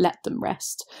Miriam won't let them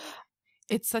rest.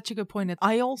 It's such a good point.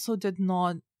 I also did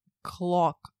not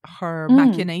clock her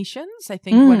machinations, I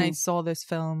think, when I saw this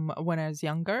film when I was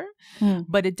younger.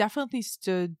 But it definitely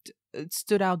stood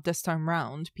out this time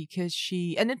round because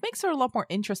and it makes her a lot more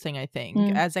interesting, I think,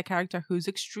 as a character who's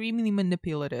extremely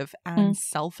manipulative and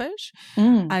selfish.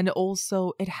 And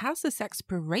also it has this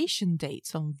expiration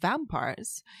dates on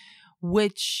vampires,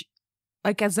 which,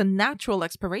 like, as a natural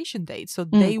expiration date, so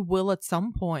they will at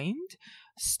some point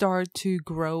start to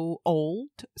grow old,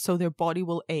 so their body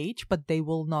will age, but they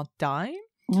will not die.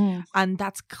 And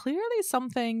that's clearly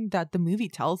something that the movie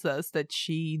tells us that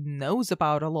she knows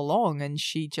about all along, and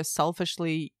she just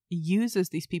selfishly uses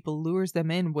these people, lures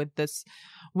them in with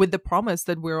the promise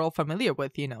that we're all familiar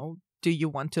with, you know, do you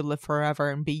want to live forever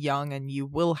and be young, and you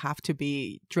will have to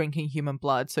be drinking human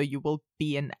blood, so you will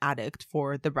be an addict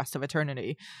for the rest of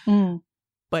eternity.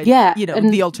 But yeah, you know,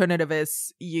 the alternative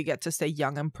is you get to stay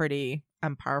young and pretty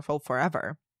and powerful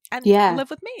forever and live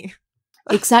with me.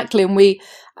 Exactly. And we,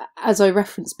 as I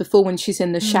referenced before, when she's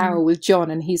in the shower with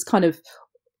John and he's kind of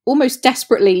almost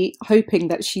desperately hoping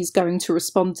that she's going to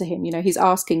respond to him. You know, he's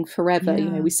asking forever. You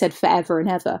know, we said forever and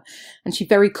ever. And she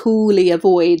very coolly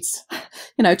avoids,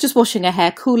 you know, just washing her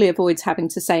hair, coolly avoids having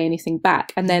to say anything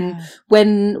back. And then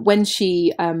when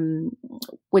she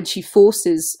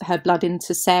forces her blood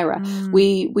into Sarah,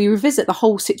 we revisit the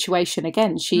whole situation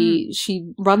again. She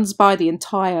runs by the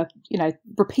entire, you know,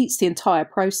 repeats the entire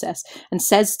process and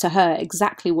says to her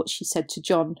exactly what she said to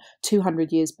John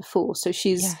 200 years before. So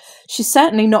she's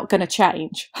certainly not going to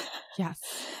change. Yes.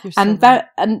 And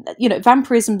you know,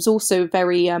 vampirism is also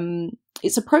very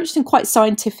it's approached in quite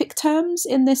scientific terms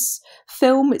in this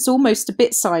film. It's almost a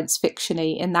bit science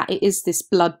fictiony in that it is this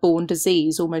blood-borne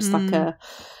disease, almost like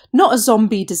not a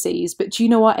zombie disease, but do you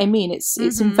know what I mean? It's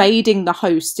invading the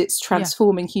host. It's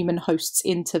transforming human hosts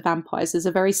into vampires. There's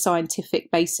a very scientific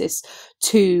basis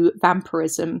to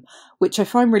vampirism, which I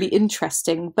find really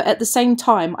interesting. But at the same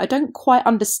time, I don't quite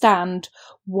understand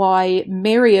why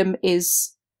Miriam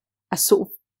is a sort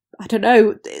of, I don't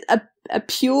know, a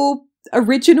pure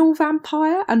original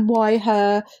vampire, and why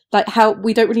her, like, how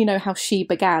we don't really know how she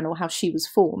began or how she was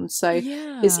formed. So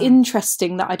it's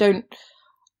interesting that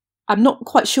I'm not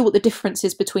quite sure what the difference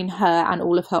is between her and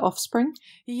all of her offspring.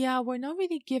 Yeah, we're not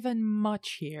really given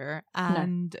much here.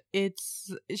 And it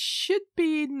should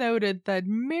be noted that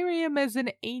Miriam as an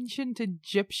ancient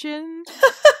Egyptian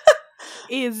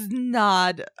is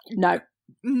not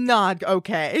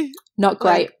okay. Not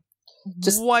great. Like,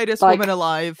 just whitest woman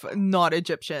alive, not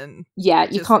Egyptian. Yeah,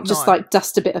 you can't just like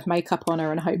dust a bit of makeup on her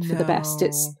and hope for the best.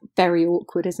 It's very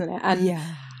awkward, isn't it? And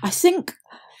I think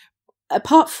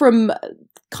apart from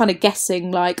kind of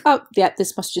guessing like, oh yeah,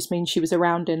 this must just mean she was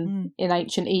around in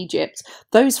ancient Egypt,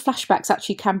 those flashbacks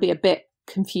actually can be a bit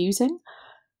confusing.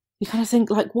 You kind of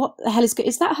think like, what the hell is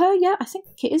that her? Yeah, I think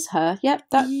it is her. I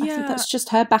think that's just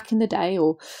her back in the day.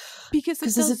 Or because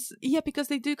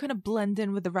they do kind of blend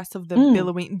in with the rest of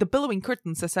the billowing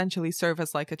curtains essentially serve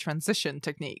as like a transition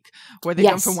technique where they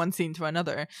go from one scene to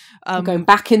another. Going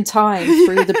back in time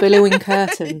through the billowing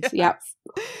curtains.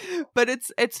 But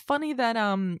it's funny that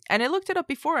and I looked it up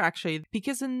before actually,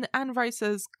 because in Anne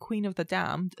Rice's Queen of the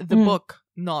Damned, the book,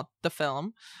 not the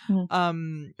film,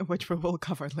 which we will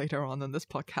cover later on in this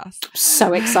podcast. I'm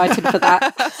so excited for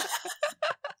that.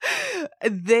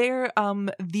 There,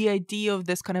 the idea of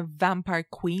this kind of vampire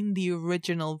queen, the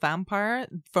original vampire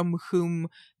from whom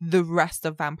the rest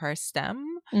of vampires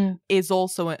stem, is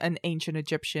also an ancient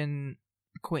Egyptian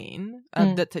queen,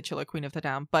 the titular Queen of the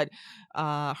Damned, but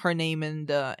her name in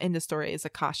the story is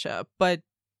Akasha. But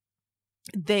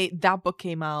that book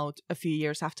came out a few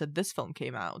years after this film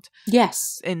came out.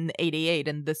 Yes, in 88,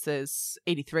 and this is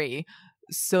 83.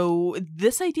 So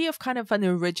this idea of kind of an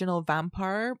original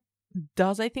vampire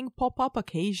does, I think, pop up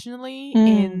occasionally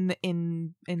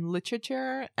in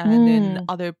literature and in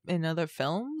other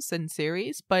films and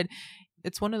series, but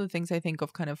it's one of the things I think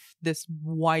of kind of this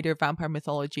wider vampire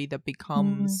mythology that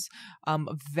becomes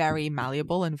very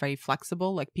malleable and very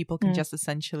flexible. Like people can just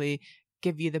essentially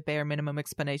give you the bare minimum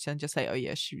explanation and just say, oh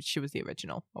yeah, she was the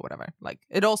original or whatever. Like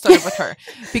it all started with her,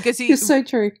 because it's so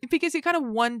true. Because you kind of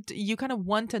want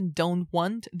and don't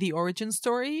want the origin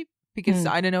story. Because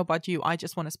I don't know about you, I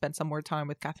just want to spend some more time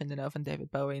with Catherine Deneuve and David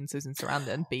Bowie and Susan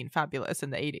Sarandon being fabulous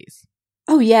in the 80s.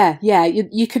 Oh yeah.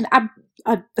 You can.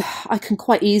 I can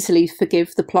quite easily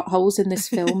forgive the plot holes in this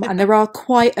film, and there are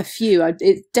quite a few.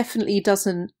 It definitely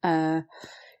doesn't.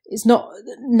 It's not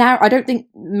now. I don't think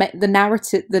the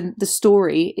narrative, the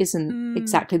story, isn't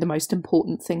exactly the most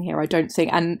important thing here. I don't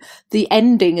think, and the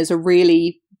ending is a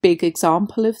really big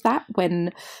example of that.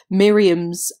 When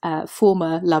Miriam's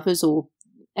former lovers, or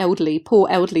poor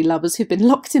elderly lovers who've been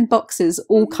locked in boxes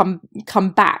all come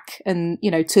back and,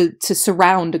 you know, to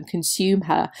surround and consume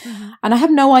her. And I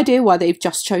have no idea why they've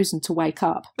just chosen to wake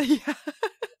up.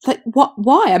 Like,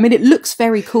 why? I mean, it looks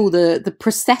very cool. The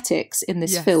prosthetics in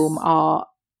this film are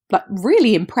like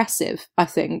really impressive, I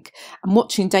think. And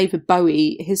watching David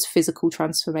Bowie, his physical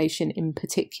transformation in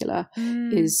particular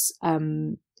is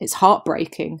it's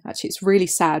heartbreaking. Actually, it's really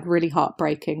sad, really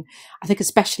heartbreaking. I think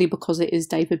especially because it is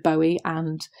David Bowie,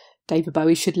 and David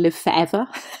Bowie should live forever.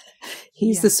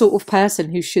 He's the sort of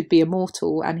person who should be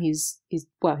immortal, and he's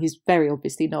very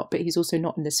obviously not, but he's also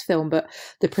not in this film. But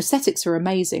the prosthetics are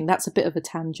amazing. That's a bit of a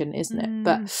tangent, isn't it?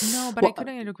 But no, but I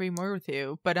couldn't agree more with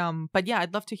you. But yeah,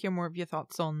 I'd love to hear more of your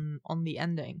thoughts on the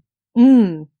ending.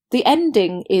 The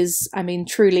ending is, I mean,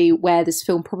 truly where this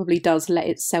film probably does let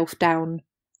itself down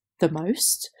the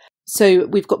most. So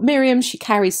we've got Miriam. She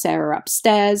carries Sarah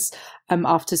upstairs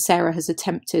after Sarah has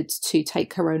attempted to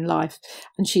take her own life,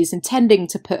 and she's intending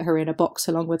to put her in a box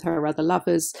along with her other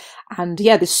lovers. And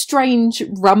yeah, this strange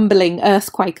rumbling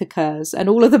earthquake occurs, and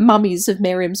all of the mummies of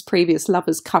Miriam's previous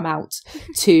lovers come out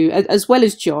to, as well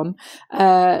as John,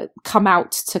 come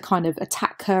out to kind of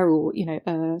attack her or, you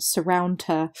know, surround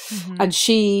her. And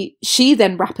she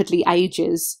then rapidly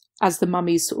ages as the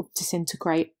mummies sort of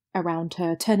disintegrate around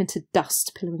her, turn into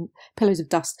dust, pillows of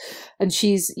dust, and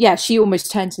she almost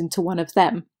turns into one of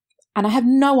them. And I have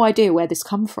no idea where this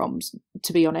come from,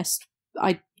 to be honest.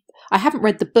 I haven't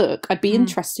read the book. I'd be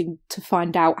interesting to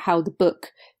find out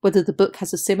whether the book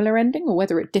has a similar ending or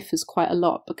whether it differs quite a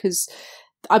lot, because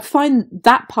I find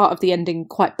that part of the ending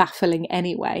quite baffling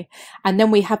anyway. And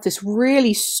then we have this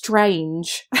really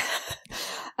strange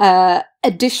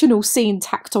additional scene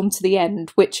tacked onto the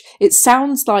end, which it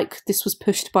sounds like this was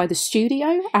pushed by the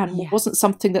studio and wasn't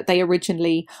something that they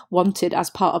originally wanted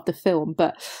as part of the film.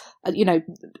 But you know,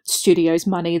 studios'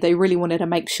 money, they really wanted to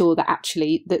make sure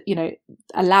that you know,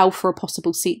 allow for a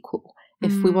possible sequel.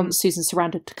 If we want Susan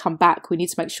Sarandon to come back, we need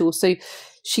to make sure. So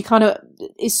she kind of,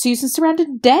 is Susan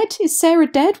Sarandon dead? Is Sarah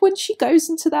dead when she goes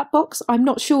into that box? I'm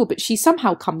not sure, but she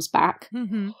somehow comes back.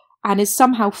 And is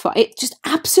somehow it just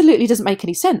absolutely doesn't make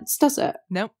any sense, does it?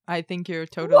 No, I think you're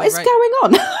totally right. What is going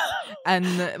on?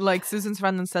 And like Susan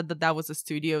Sarandon said that was a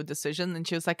studio decision, and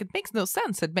she was like, it makes no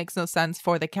sense. It makes no sense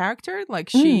for the character. Like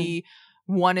she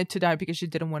wanted to die because she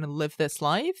didn't want to live this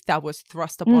life that was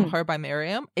thrust upon her by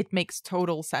Miriam. It makes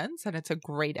total sense, and it's a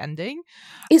great ending.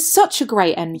 It's such a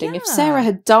great ending. If Sarah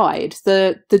had died,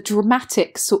 the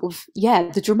dramatic sort of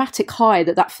the dramatic high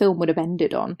that film would have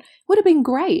ended on would have been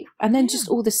great. And then just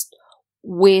all this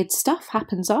weird stuff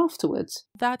happens afterwards.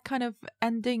 That kind of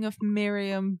ending of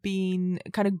Miriam being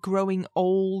kind of growing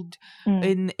old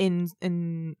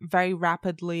in very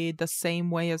rapidly, the same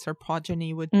way as her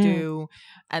progeny would do,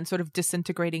 and sort of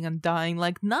disintegrating and dying,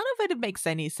 like none of it makes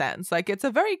any sense. Like it's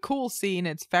a very cool scene.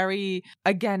 It's very,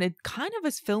 again, it kind of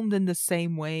is filmed in the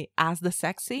same way as the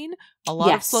sex scene. A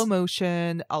lot of slow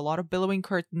motion, a lot of billowing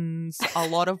curtains, a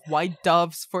lot of white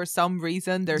doves for some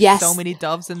reason. There's so many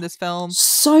doves in this film.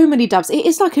 So many doves. It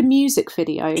is like a music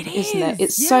video, isn't it?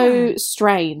 It's so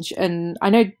strange. And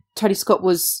I know Tony Scott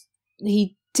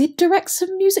he did direct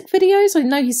some music videos. I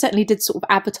know he certainly did sort of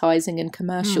advertising and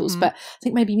commercials, but I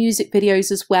think maybe music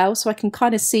videos as well. So I can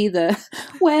kind of see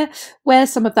where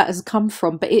some of that has come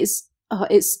from. But it's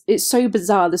so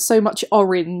bizarre. There's so much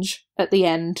orange at the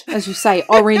end, as you say,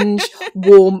 orange,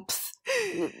 warmth,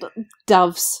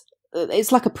 doves.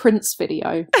 It's like a Prince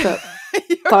video, but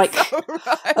like, so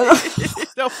right.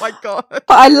 Oh my god! But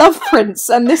I love Prince,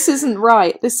 and this isn't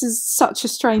right. This is such a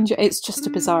strange. It's just a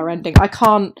bizarre ending. I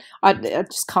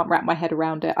just can't wrap my head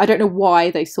around it. I don't know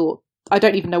why they thought. I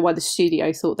don't even know why the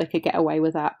studio thought they could get away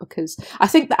with that, because I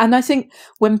think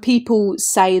when people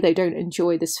say they don't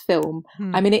enjoy this film,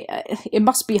 I mean, it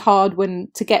must be hard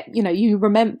to get, you know, you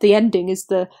remember the ending is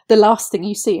the last thing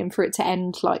you see, and for it to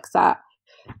end like that,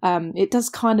 it does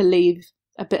kind of leave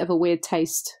a bit of a weird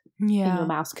taste in your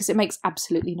mouth, because it makes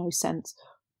absolutely no sense.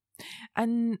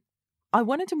 And I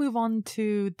wanted to move on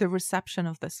to the reception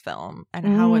of this film and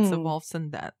how it's evolved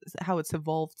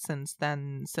since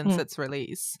then, since its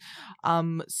release.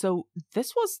 So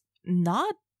this was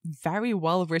not very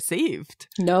well received.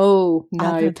 No.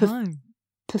 At the time.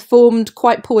 Performed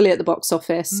quite poorly at the box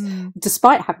office,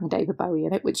 despite having David Bowie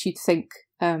in it, which you'd think,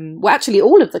 well, actually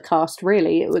all of the cast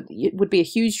really, it would be a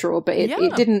huge draw, but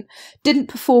it didn't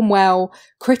perform well.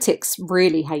 Critics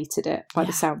really hated it by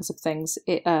the sounds of things.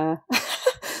 It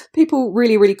people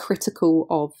really, really critical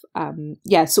of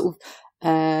sort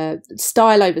of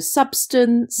style over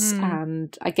substance,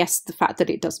 and I guess the fact that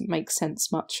it doesn't make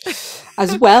sense much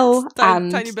as well.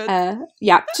 Tiny bit.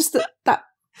 Just that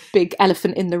big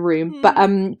elephant in the room. But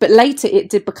later it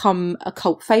did become a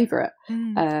cult favourite.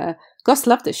 Goths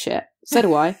love this shit. So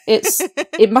do I.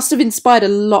 It must have inspired a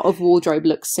lot of wardrobe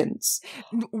looks since.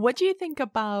 What do you think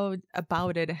about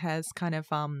it has kind of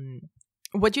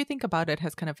what do you think about it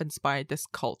has kind of inspired this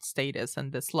cult status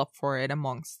and this love for it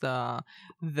amongst the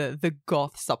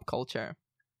goth subculture?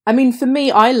 I mean, for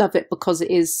me, I love it because it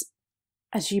is,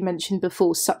 as you mentioned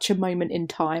before, such a moment in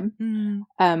time.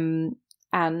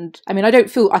 And I mean,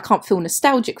 I can't feel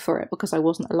nostalgic for it because I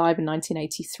wasn't alive in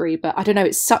 1983, but I don't know,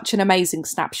 it's such an amazing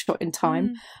snapshot in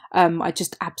time. I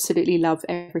just absolutely love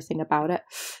everything about it.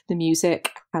 The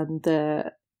music and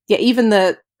even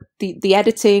the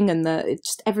editing and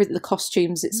the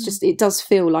costumes. It's just, it does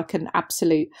feel like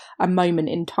a moment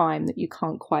in time that you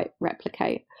can't quite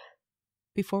replicate.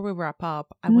 Before we wrap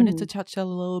up, I wanted to touch a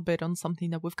little bit on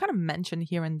something that we've kind of mentioned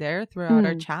here and there throughout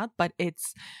our chat, but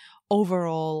it's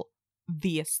overall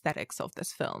the aesthetics of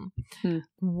this film.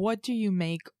 What do you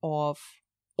make of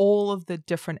all of the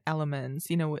different elements?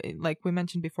 You know, like we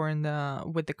mentioned before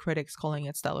with the critics calling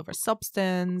it style over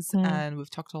substance, and we've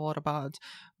talked a lot about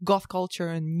goth culture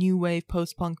and new wave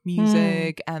post-punk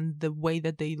music and the way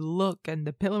that they look and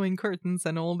the billowing curtains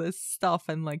and all this stuff,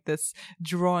 and like this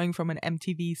drawing from an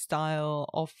MTV style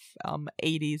of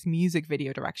 80s music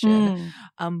video direction.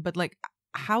 But like,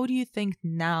 how do you think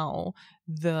now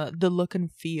the look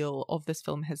and feel of this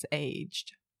film has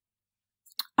aged?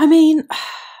 I mean,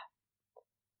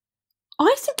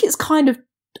 I think it's kind of,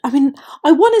 I mean,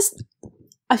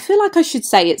 I feel like I should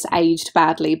say it's aged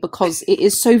badly because it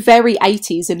is so very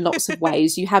 80s in lots of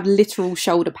ways. You have literal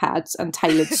shoulder pads and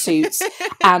tailored suits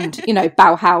and, you know,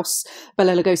 Bauhaus,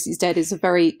 Bela Lugosi's Dead is a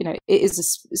very, you know, it is a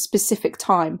specific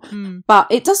time. But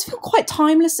it does feel quite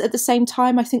timeless at the same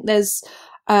time. I think there's,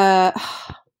 and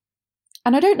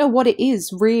I don't know what it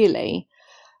is really.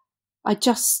 I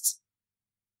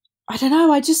don't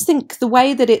know. I just think the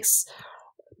way that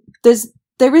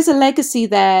there is a legacy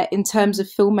there in terms of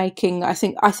filmmaking. I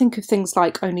think of things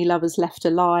like Only Lovers Left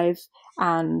Alive,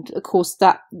 and of course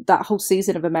that whole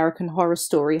season of American Horror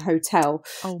Story Hotel.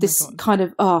 Oh, this kind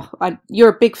of you're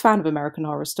a big fan of American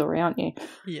Horror Story, aren't you?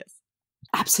 Yes,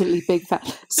 absolutely big fan.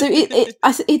 So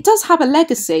it does have a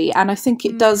legacy, and I think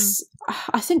it does.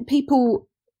 I think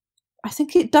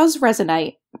it does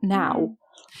resonate now,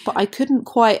 but I couldn't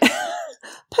quite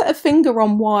put a finger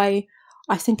on why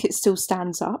I think it still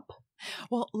stands up.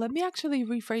 Well, let me actually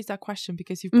rephrase that question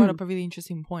because you've brought up a really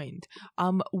interesting point.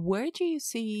 Where do you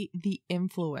see the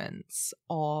influence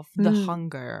of The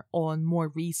Hunger on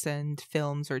more recent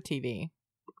films or TV?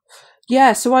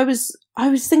 Yeah, so I was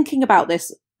thinking about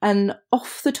this, and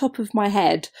off the top of my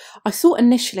head, I thought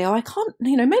initially, I can't,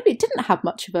 you know, maybe it didn't have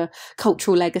much of a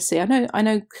cultural legacy. I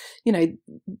know, you know,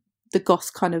 the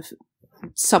goth kind of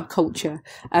subculture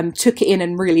took it in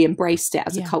and really embraced it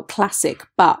as a cult classic,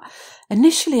 but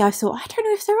initially I thought, I don't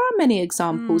know if there are many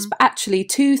examples, but actually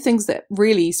two things that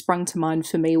really sprung to mind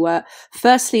for me were,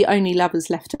 firstly, Only Lovers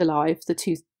Left Alive, the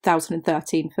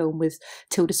 2013 film with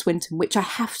Tilda Swinton, which I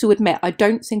have to admit I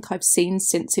don't think I've seen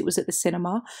since it was at the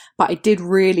cinema, but I did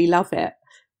really love it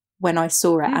when I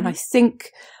saw it. And I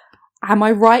think, am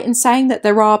I right in saying that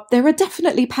there are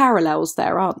definitely parallels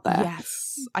there, aren't there? Yes,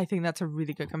 I think that's a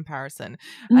really good comparison.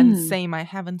 And same, I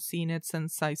haven't seen it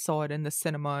since I saw it in the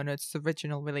cinema in its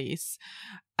original release.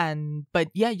 But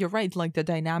yeah, you're right. Like the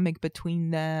dynamic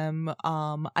between them,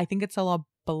 I think it's a lot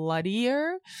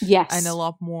bloodier. Yes, and a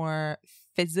lot more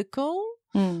physical.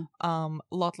 A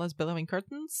lot less billowing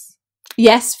curtains.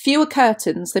 Yes, fewer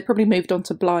curtains. They probably moved on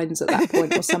to blinds at that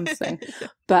point or something.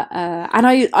 But and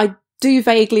I do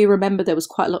vaguely remember there was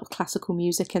quite a lot of classical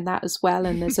music in that as well,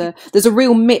 and there's a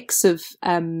real mix of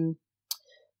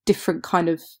different kind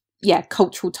of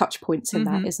cultural touch points in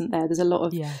that, isn't there? There's a lot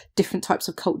of different types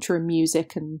of culture and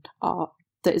music and art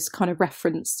that is kind of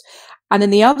referenced. And then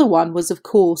the other one was, of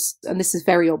course, and this is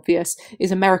very obvious,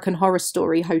 is American Horror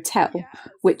Story Hotel,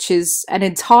 which is an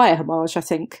entire homage, I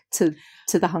think, to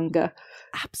The Hunger.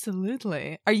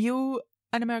 Absolutely. Are you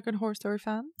an American Horror Story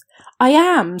fan? I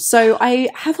am. So I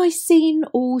seen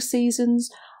all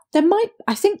seasons.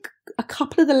 I think a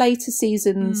couple of the later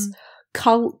seasons,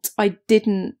 Cult, I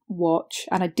didn't watch,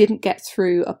 and I didn't get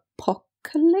through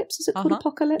Apocalypse. Is it called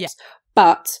Apocalypse? Yeah.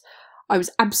 But I was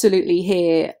absolutely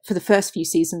here for the first few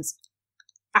seasons.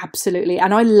 Absolutely.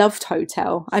 And I loved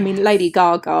Hotel. I mean, Lady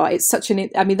Gaga, it's such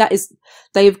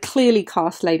they have clearly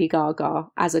cast Lady Gaga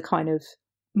as a kind of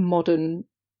modern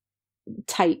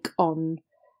take on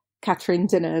Catherine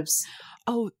Deneuve's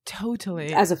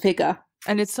totally as a figure.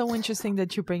 And it's so interesting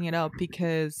that you bring it up,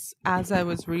 because as I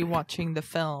was rewatching the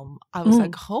film, I was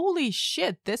like, holy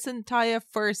shit, this entire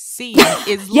first scene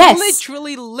is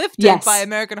literally lifted by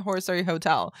American Horror Story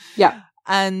Hotel. Yeah.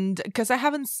 And because I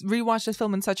haven't rewatched this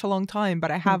film in such a long time,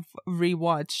 but I have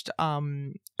rewatched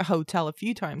Hotel a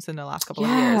few times in the last couple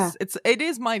of years. It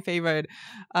is my favorite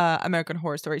American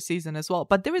Horror Story season as well.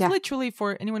 But there is literally,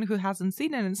 for anyone who hasn't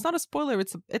seen it, and it's not a spoiler,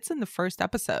 it's in the first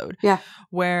episode,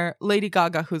 where Lady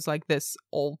Gaga, who's like this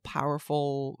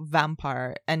all-powerful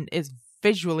vampire and is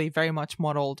visually very much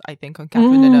modeled, I think, on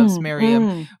Catherine Deneuve's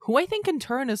Miriam, who I think in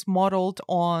turn is modeled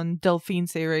on Delphine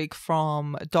Seyrig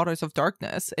from Daughters of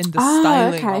Darkness in the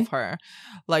styling of her.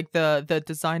 Like the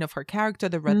design of her character,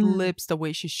 the red lips, the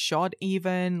way she's shot,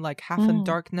 even like half in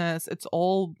darkness. It's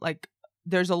all like,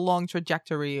 there's a long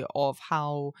trajectory of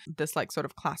how this like sort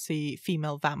of classy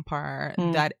female vampire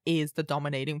that is the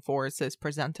dominating force is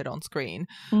presented on screen.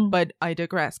 But I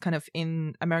digress. Kind of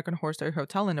in American Horror Story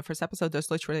Hotel, in the first episode, there's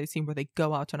literally a scene where they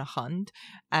go out on a hunt,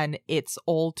 and it's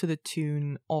all to the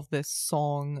tune of this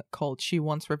song called She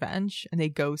Wants Revenge, and they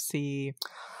go see...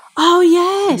 Oh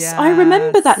yes, I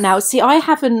remember that now. See, I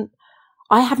haven't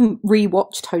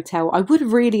rewatched Hotel. I would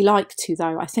really like to,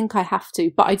 though. I think I have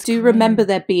to. But I do remember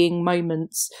there being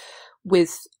moments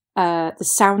with the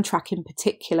soundtrack in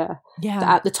particular that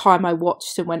at the time I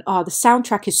watched and went, the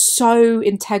soundtrack is so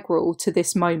integral to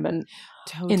this moment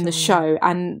in the show.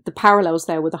 And the parallels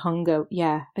there with The Hunger,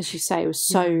 as you say, it was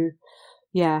so...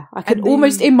 Yeah, I can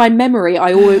almost, in my memory,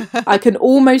 I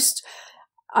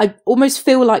almost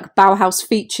feel like Bauhaus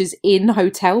features in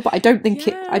Hotel, but I don't think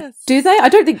do they? I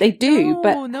don't think they do.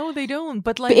 No, they don't.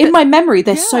 But in my memory,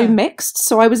 they're so mixed.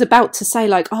 So I was about to say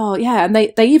like, and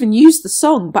they even use the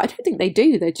song, but I don't think they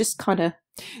do. They're just kind of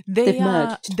they've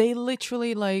merged. They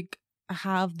literally like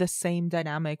have the same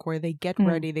dynamic where they get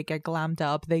ready, they get glammed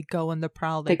up, they go on the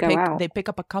prowl, they pick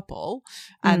up a couple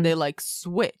and they like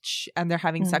switch, and they're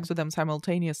having sex with them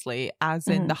simultaneously, as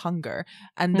in The Hunger.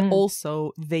 And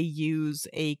also they use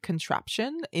a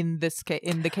contraption in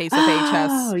the case of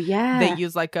HS. They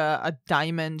use like a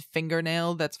diamond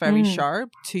fingernail that's very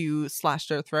sharp to slash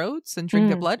their throats and drink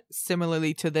their blood.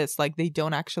 Similarly to this, like they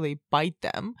don't actually bite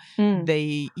them,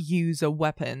 they use a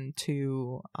weapon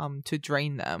to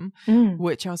drain them.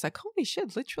 Which I was like, holy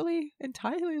shit, literally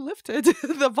entirely lifted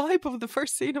the vibe of the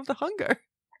first scene of The Hunger.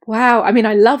 Wow. I mean,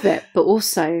 I love it, but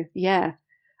also, I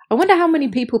wonder how many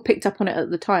people picked up on it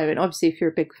at the time. And obviously, if you're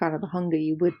a big fan of The Hunger,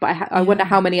 you would. But I wonder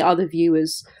how many other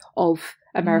viewers of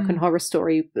American Horror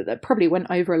Story, that probably went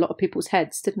over a lot of people's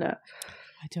heads, didn't it?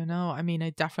 I don't know. I mean,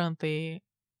 I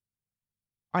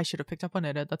should have picked up on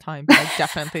it at the time, but I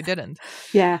definitely didn't.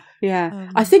 I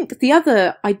think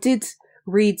I did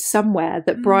read somewhere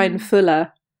that Brian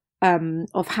Fuller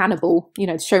of Hannibal, the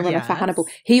showrunner for Hannibal,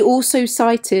 he also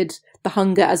cited The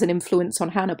Hunger as an influence on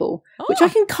Hannibal, which I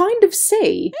can kind of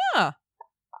see. I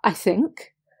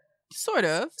think. Sort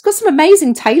of. It's got some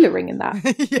amazing tailoring in that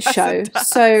show.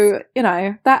 So,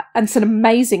 that, and some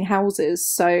amazing houses.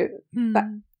 So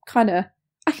that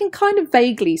I can kind of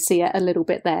vaguely see it a little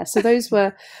bit there. So those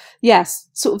were,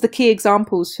 sort of the key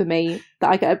examples for me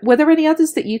that I got. Were there any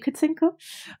others that you could think of?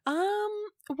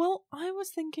 Well, I was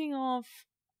thinking of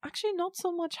actually not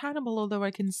so much Hannibal, although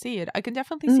I can see it. I can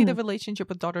definitely see the relationship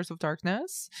with Daughters of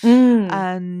Darkness.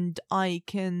 And I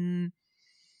can...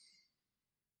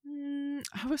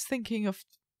 I was thinking of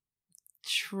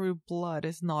True Blood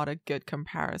is not a good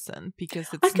comparison because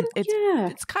it's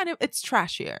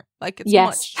trashier. Like it's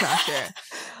much trashier.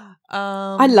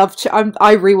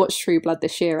 I rewatched True Blood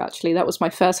this year. Actually, that was my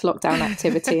first lockdown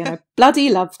activity, and I bloody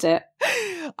loved it.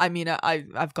 I mean,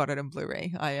 I've got it on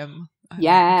Blu-ray. I'm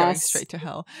going straight to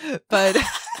hell. But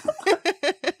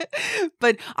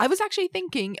but I was actually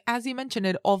thinking, as you mentioned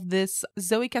it, of this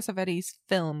Zoe Cassavetes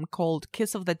film called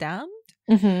Kiss of the Damned.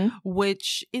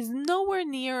 Which is nowhere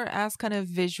near as kind of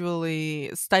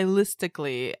visually,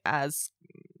 stylistically as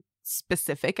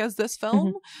specific as this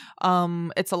film.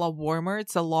 It's a lot warmer.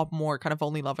 It's a lot more kind of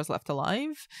Only Lovers Left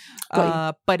Alive.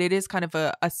 But it is kind of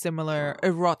a similar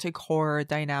erotic horror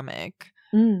dynamic.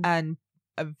 And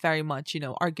very much,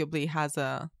 arguably has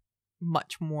is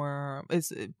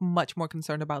much more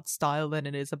concerned about style than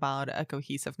it is about a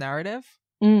cohesive narrative.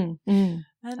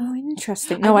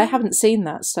 Interesting. No, I haven't seen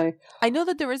that. So I know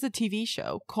that there is a TV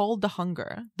show called The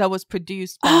Hunger that was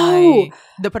produced by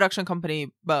the production company,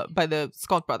 by the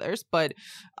Scott brothers. But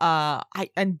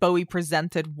and Bowie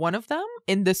presented one of them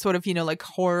in this sort of like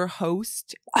horror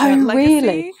host.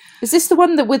 Really? Is this the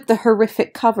one that with the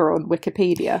horrific cover on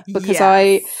Wikipedia? Because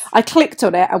I clicked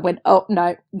on it and went, oh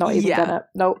no, not even gonna.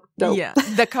 Nope. dope. Yeah,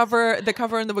 the cover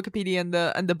in the Wikipedia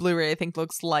and the Blu-ray I think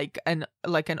looks like an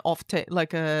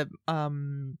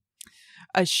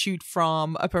a shoot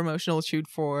from a promotional shoot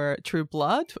for True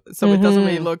Blood, so it doesn't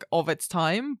really look of its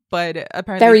time, but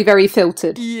apparently very, very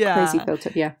filtered. Yeah, crazy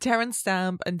filtered. Yeah, Terrence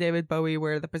Stamp and David Bowie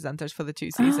were the presenters for the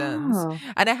 2 seasons.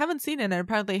 And I haven't seen it, and it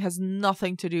apparently has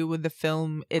nothing to do with the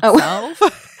film itself.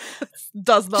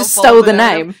 Does not just stole the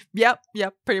name. Yep,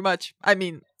 pretty much. I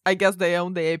mean, I guess they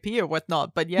own the AP or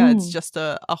whatnot, but yeah, it's just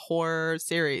a horror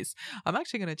series. I'm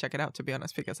actually going to check it out, to be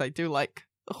honest, because I do like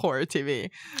horror TV.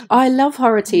 I love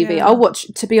horror TV. Yeah. I'll watch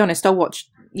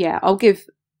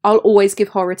I'll always give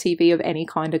horror TV of any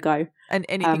kind a go. And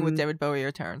anything with David Bowie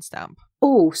or Terrence Stamp.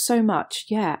 Oh, so much.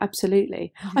 Yeah,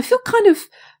 absolutely. I feel kind of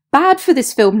bad for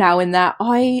this film now in that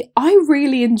I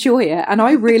really enjoy it and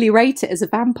I really rate it as a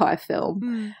vampire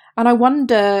film. And I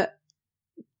wonder,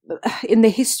 in the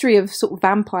history of sort of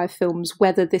vampire films,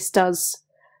 whether this does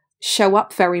show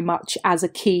up very much as a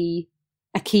key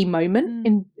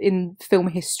moment in film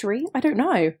history. I don't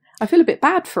know. I feel a bit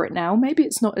bad for it now. Maybe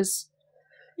it's not as...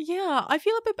 Yeah, I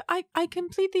feel a bit... I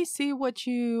completely see what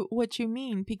you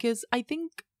mean, because I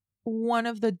think one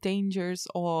of the dangers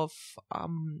of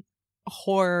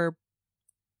horror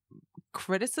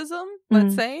criticism,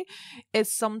 let's say,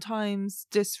 is sometimes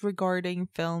disregarding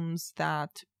films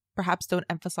that perhaps don't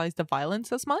emphasize the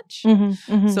violence as much.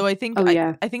 So I think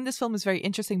I think this film is very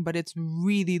interesting, but it's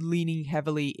really leaning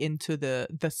heavily into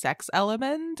the sex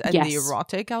element and the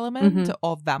erotic element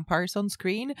of vampires on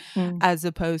screen, as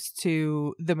opposed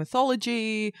to the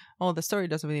mythology. Well, the story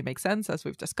doesn't really make sense, as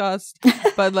we've discussed,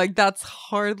 but like that's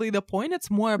hardly the point.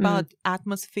 It's more about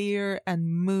atmosphere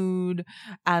and mood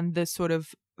and the sort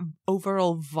of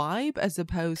overall vibe, as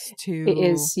opposed to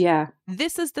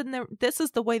this is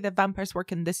the way that vampires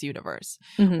work in this universe,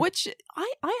 which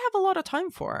I have a lot of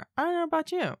time for. I don't know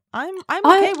about you. I'm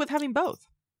okay with having both.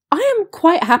 I am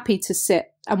quite happy to sit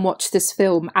and watch this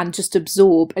film and just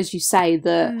absorb, as you say,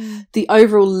 the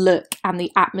overall look and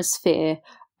the atmosphere,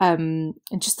 and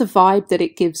just the vibe that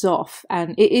it gives off.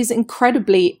 And it is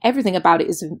everything about it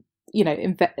is, you know,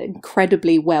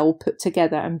 incredibly well put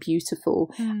together and beautiful,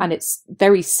 and it's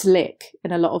very slick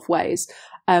in a lot of ways.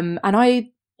 And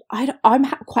I'm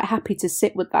quite happy to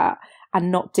sit with that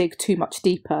and not dig too much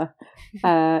deeper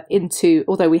into,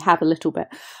 although we have a little bit,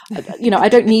 you know, I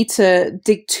don't need to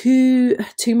dig too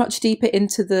much deeper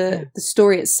into the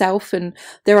story itself. And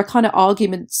there are kind of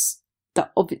arguments that,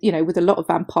 you know, with a lot of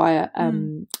vampire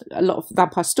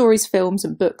stories, films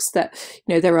and books, that,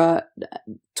 you know, there are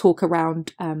talk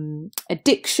around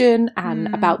addiction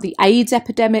and about the AIDS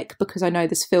epidemic, because I know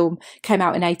this film came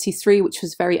out in 1983, which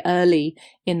was very early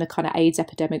in the kind of AIDS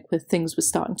epidemic, where things were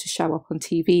starting to show up on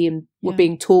TV and were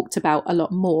being talked about a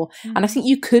lot more. And I think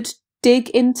you could dig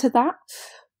into that.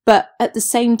 But at the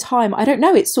same time, I don't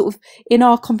know, it's sort of in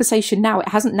our conversation now, it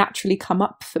hasn't naturally come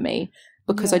up for me.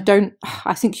 Because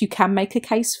I think you can make a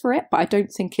case for it, but I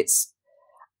don't think it's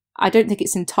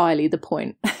entirely the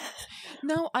point.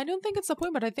 No, I don't think it's the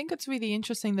point, but I think it's really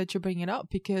interesting that you bring it up,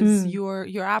 because you're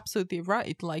absolutely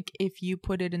right. Like, if you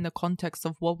put it in the context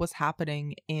of what was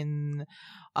happening in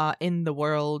the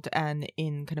world and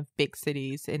in kind of big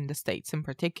cities in the States in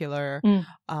particular,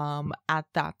 at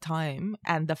that time,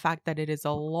 and the fact that it is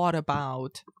a lot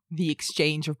about the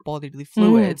exchange of bodily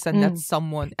fluids, and that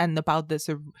someone, and about this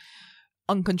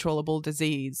uncontrollable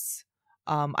disease.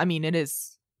 I mean,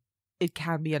 it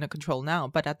can be under control now,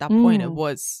 but at that point it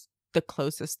was the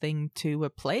closest thing to a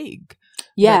plague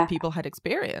that people had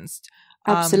experienced.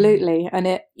 Absolutely. And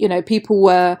it, you know, people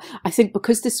were, I think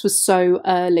because this was so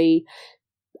early,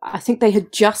 I think they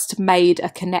had just made a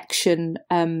connection.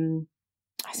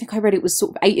 I think I read it was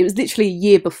it was literally a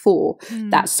year before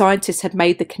that scientists had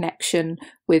made the connection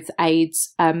with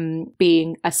AIDS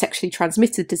being a sexually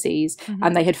transmitted disease,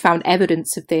 and they had found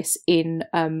evidence of this in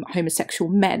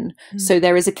homosexual men. So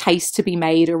there is a case to be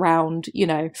made around, you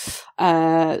know,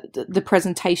 the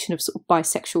presentation of sort of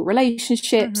bisexual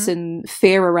relationships and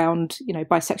fear around, you know,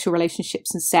 bisexual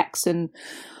relationships and sex and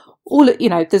all, you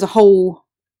know, there's a whole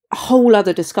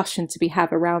other discussion to be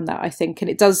had around that, I think. And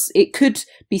it could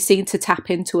be seen to tap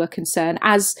into a concern,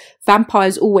 as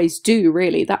vampires always do,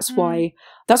 really. That's why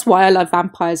I love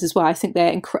vampires as well. I think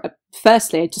they're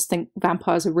firstly, I just think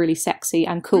vampires are really sexy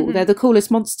and cool. They're the coolest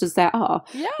monsters there are.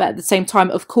 But at the same time,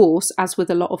 of course, as with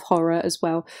a lot of horror as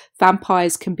well,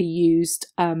 vampires can be used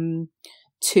to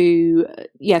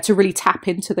really tap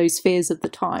into those fears of the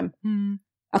time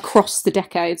across the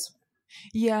decades.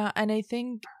 Yeah, and I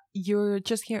think you're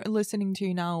just here listening to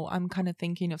you now, I'm kind of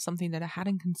thinking of something that I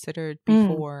hadn't considered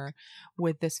before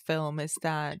with this film, is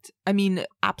that, I mean,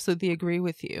 absolutely agree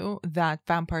with you that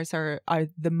vampires are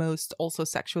the most also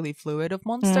sexually fluid of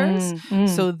monsters.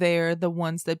 So they're the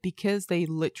ones that, because they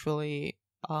literally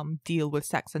deal with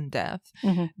sex and death,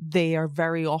 they are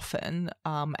very often,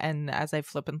 and as I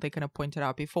flippantly kind of pointed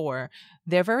out before,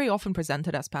 they're very often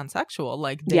presented as pansexual.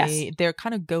 Like they're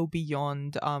kind of go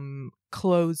beyond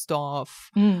closed off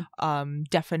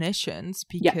definitions,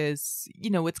 because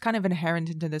you know, it's kind of inherent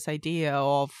into this idea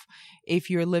of, if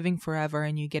you're living forever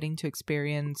and you're getting to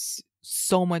experience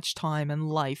so much time in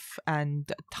life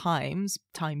and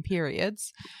time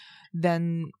periods,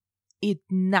 then it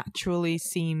naturally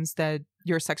seems that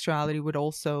your sexuality would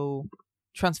also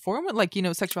transform it. Like, you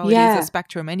know, sexuality is a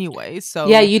spectrum anyway, so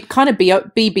you'd kind of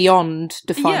be beyond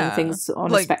defining things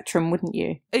on a spectrum, wouldn't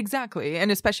you? Exactly.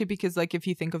 And especially because, like, if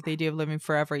you think of the idea of living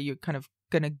forever, you're kind of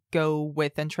gonna go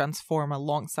with and transform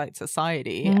alongside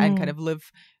society and kind of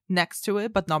live next to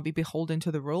it, but not be beholden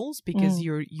to the rules, because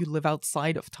you live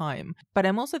outside of time. But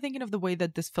I'm also thinking of the way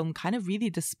that this film kind of really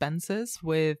dispenses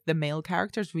with the male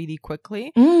characters really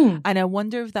quickly, and I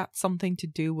wonder if that's something to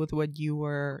do with what you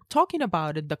were talking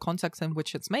about in the context in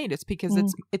which it's made. It's because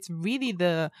it's really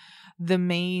the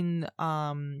main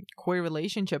queer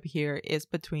relationship here is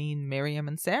between Miriam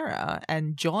and Sarah,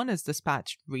 and John is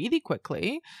dispatched really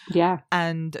quickly,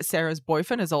 and Sarah's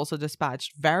boyfriend is also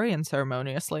dispatched very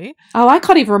unceremoniously. Oh, I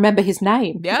can't even remember his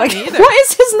name. Yeah, like, me either. What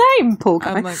is his name, Paul?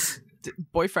 I'm like,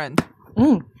 boyfriend.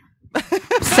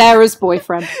 Sarah's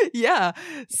boyfriend. Yeah.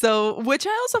 So, which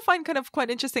I also find kind of quite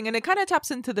interesting, and it kind of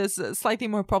taps into this slightly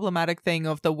more problematic thing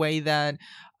of the way that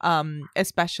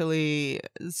especially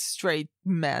straight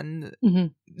men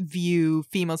view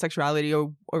female sexuality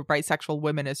or bisexual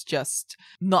women as just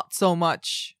not so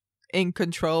much in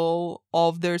control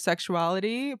of their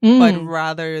sexuality, but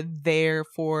rather there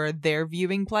for their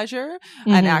viewing pleasure,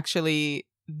 and actually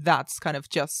that's kind of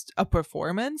just a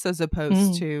performance as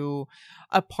opposed to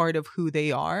a part of who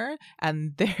they are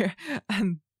and their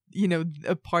and you know,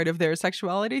 a part of their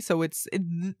sexuality. So it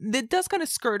does kind of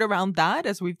skirt around that,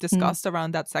 as we've discussed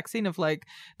around that sex scene of, like,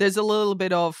 there's a little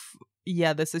bit of,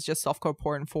 this is just softcore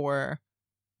porn for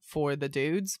the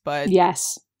dudes, but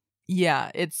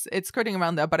it's skirting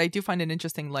around that. But I do find it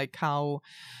interesting, like, how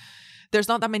there's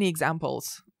not that many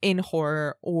examples in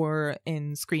horror or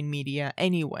in screen media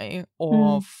anyway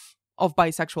of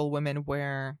bisexual women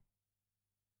where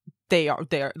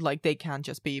they're like, they can't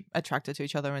just be attracted to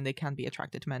each other and they can be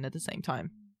attracted to men at the same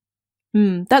time.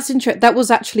 That's interesting. That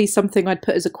was actually something I'd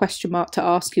put as a question mark to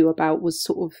ask you about, was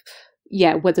sort of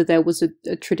whether there was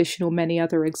a tradition or many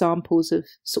other examples of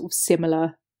sort of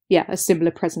similar a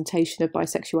similar presentation of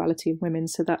bisexuality in women.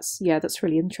 So that's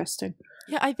really interesting.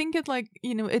 Yeah, I think it, like,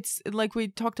 you know, it's like we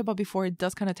talked about before, it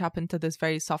does kind of tap into this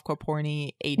very softcore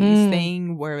porny 80s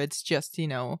thing where it's just, you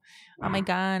know, oh my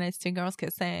god, it's two girls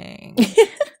kissing.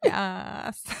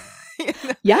 Yes. You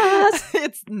know? Yes.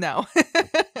 It's no.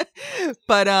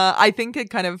 But I think it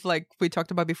kind of, like we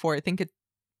talked about before, I think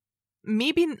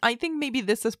maybe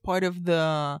this is part of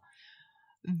the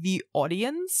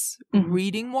audience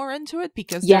reading more into it,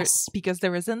 because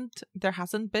there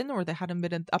hasn't been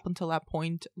up until that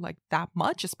point, like, that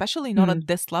much, especially not at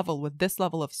this level, with this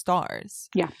level of stars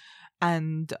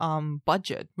and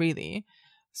budget, really.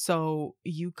 So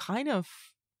you kind of,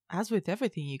 as with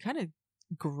everything, you kind of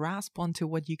grasp onto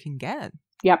what you can get.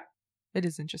 It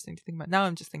is interesting to think about. Now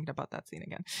I'm just thinking about that scene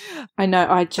again. I know,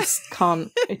 I just can't.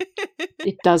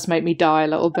 It does make me die a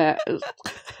little bit.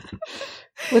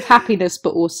 With happiness,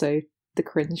 but also the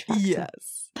cringe factor.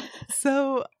 Yes.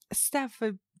 So, Steph,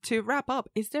 to wrap up,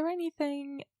 is there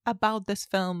anything about this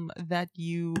film that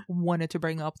you wanted to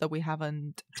bring up that we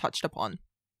haven't touched upon?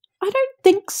 I don't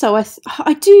think so.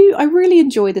 I really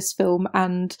enjoy this film,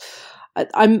 and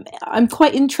I'm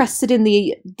quite interested in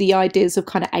the ideas of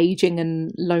kind of aging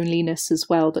and loneliness as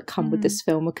well that come with this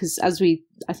film, because I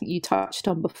think you touched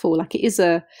on before, like,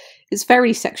 it's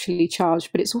very sexually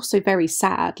charged, but it's also very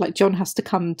sad. Like, John has to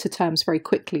come to terms very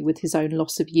quickly with his own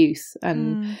loss of youth,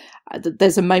 and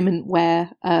there's a moment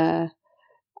where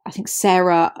I think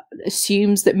Sarah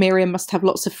assumes that Miriam must have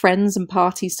lots of friends and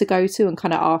parties to go to, and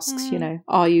kind of asks, you know,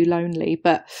 are you lonely?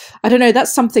 But I don't know,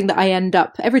 that's something that I end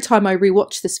up, every time I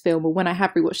rewatch this film, or when I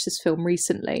have rewatched this film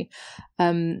recently,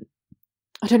 I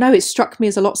don't know, it struck me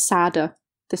as a lot sadder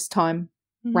this time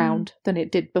round than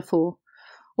it did before.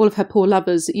 All of her poor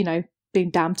lovers, you know,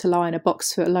 being damned to lie in a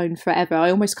box alone forever.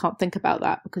 I almost can't think about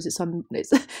that, because it's an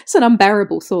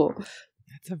unbearable thought.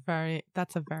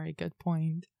 That's a very good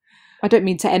point. I don't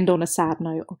mean to end on a sad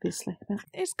note, obviously.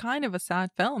 It's kind of a sad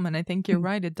film, and I think you're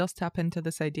right. It does tap into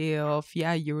this idea of,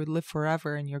 yeah, you live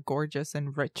forever and you're gorgeous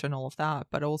and rich and all of that,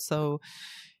 but also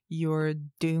you're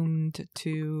doomed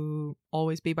to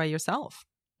always be by yourself.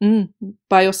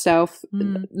 By yourself,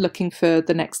 looking for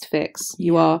the next fix.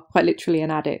 You are quite literally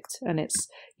an addict, and it's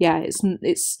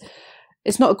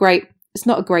not a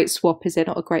great swap, is it?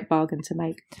 Not a great bargain to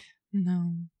make.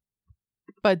 No,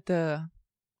 but the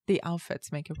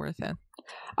outfits make it worth it.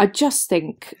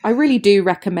 I really do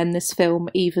recommend this film.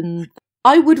 Even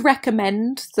I would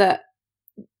recommend that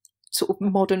sort of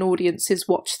modern audiences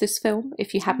watch this film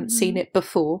if you haven't seen it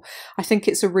before. I think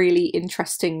it's a really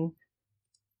interesting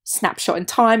snapshot in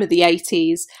time of the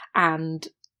 80s, and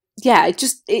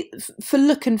for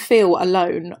look and feel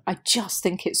alone, I just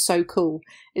think it's so cool.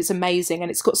 It's amazing,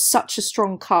 and it's got such a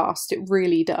strong cast. It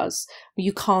really does.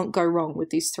 You can't go wrong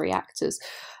with these three actors,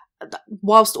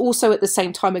 whilst also at the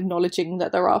same time acknowledging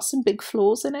that there are some big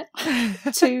flaws in it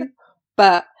too.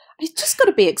 But it's just got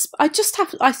to be.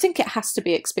 I think it has to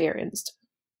be experienced.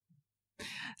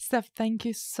 Steph, thank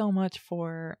you so much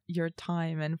for your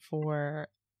time and for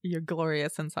your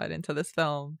glorious insight into this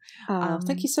film.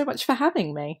 Thank you so much for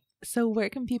having me. So where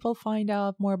can people find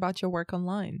out more about your work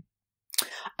online?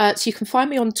 So you can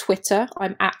find me on Twitter.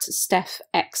 I'm at Steph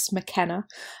X McKenna.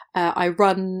 I'm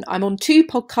on two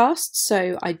podcasts.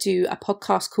 So I do a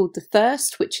podcast called The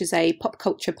Thirst, which is a pop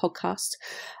culture podcast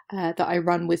that I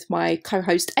run with my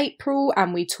co-host April,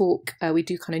 and we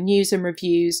do kind of news and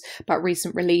reviews about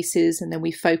recent releases, and then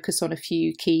we focus on a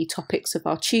few key topics of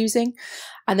our choosing.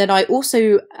 And then I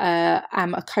also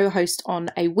am a co-host on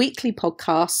a weekly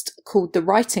podcast called The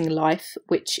Writing Life,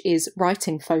 which is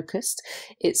writing focused.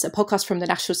 It's a podcast from the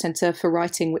National Centre for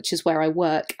Writing, which is where I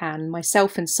work, and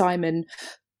myself and Simon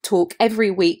talk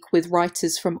every week with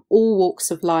writers from all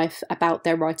walks of life about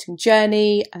their writing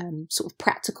journey, sort of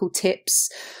practical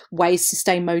tips, ways to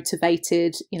stay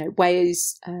motivated,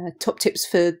 top tips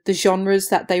for the genres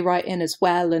that they write in as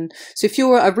well. And so if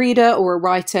you're a reader or a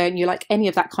writer and you like any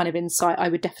of that kind of insight, I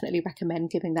would definitely recommend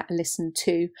giving that a listen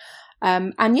too.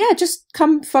 Just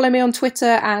come follow me on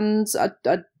Twitter, and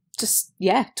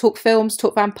talk films,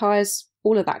 talk vampires,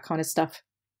 all of that kind of stuff.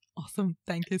 Awesome.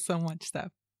 Thank you so much,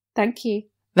 Steph. Thank you.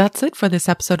 That's it for this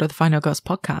episode of the Final Ghost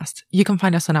podcast. You can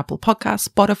find us on Apple Podcasts,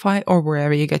 Spotify, or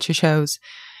wherever you get your shows.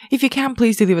 If you can,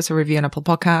 please do leave us a review on Apple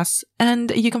Podcasts,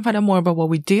 and you can find out more about what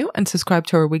we do and subscribe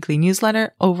to our weekly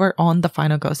newsletter over on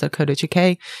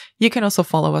thefinalghost.co.uk. You can also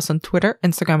follow us on Twitter,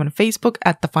 Instagram, and Facebook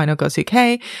at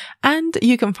thefinalghostuk, and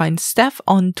you can find Steph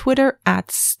on Twitter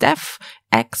at Steph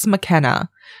X McKenna,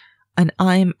 and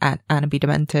I'm at Anna B.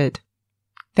 Demented.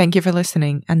 Thank you for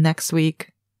listening, and next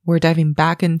week, we're diving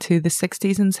back into the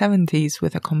 60s and 70s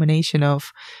with a combination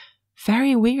of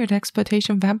very weird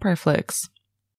exploitation vampire flicks.